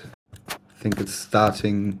Connect. I think it's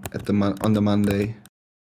starting on the Monday.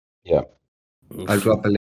 Yeah. Oof. I'll drop a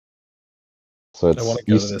link. So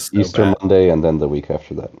it's Easter Monday and then the week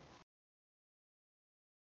after that.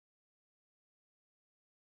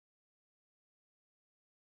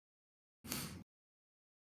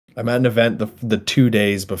 I'm at an event the 2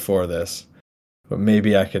 days before this, but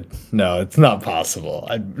maybe I could. No, it's not possible.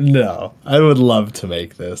 I would love to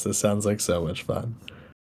make this. This sounds like so much fun.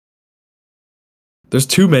 There's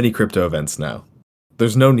too many crypto events now.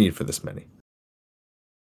 There's no need for this many.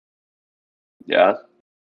 Yeah.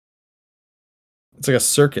 It's like a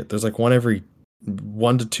circuit. There's like one every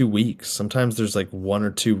 1 to 2 weeks. Sometimes there's like 1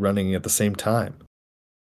 or 2 running at the same time.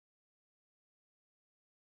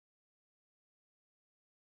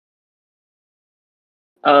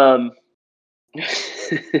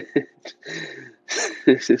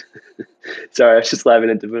 Sorry, I was just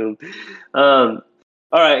laughing at the boom. All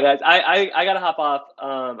right, guys, I gotta hop off.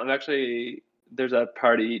 I'm actually there's a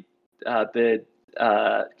party bid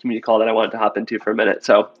community call that I wanted to hop into for a minute,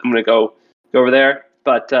 so I'm gonna go over there.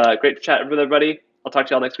 But great to chat with everybody. I'll talk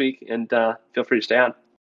to y'all next week, and feel free to stay on.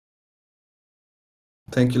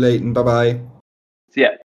 Thank you, Leighton. Bye-bye. See ya.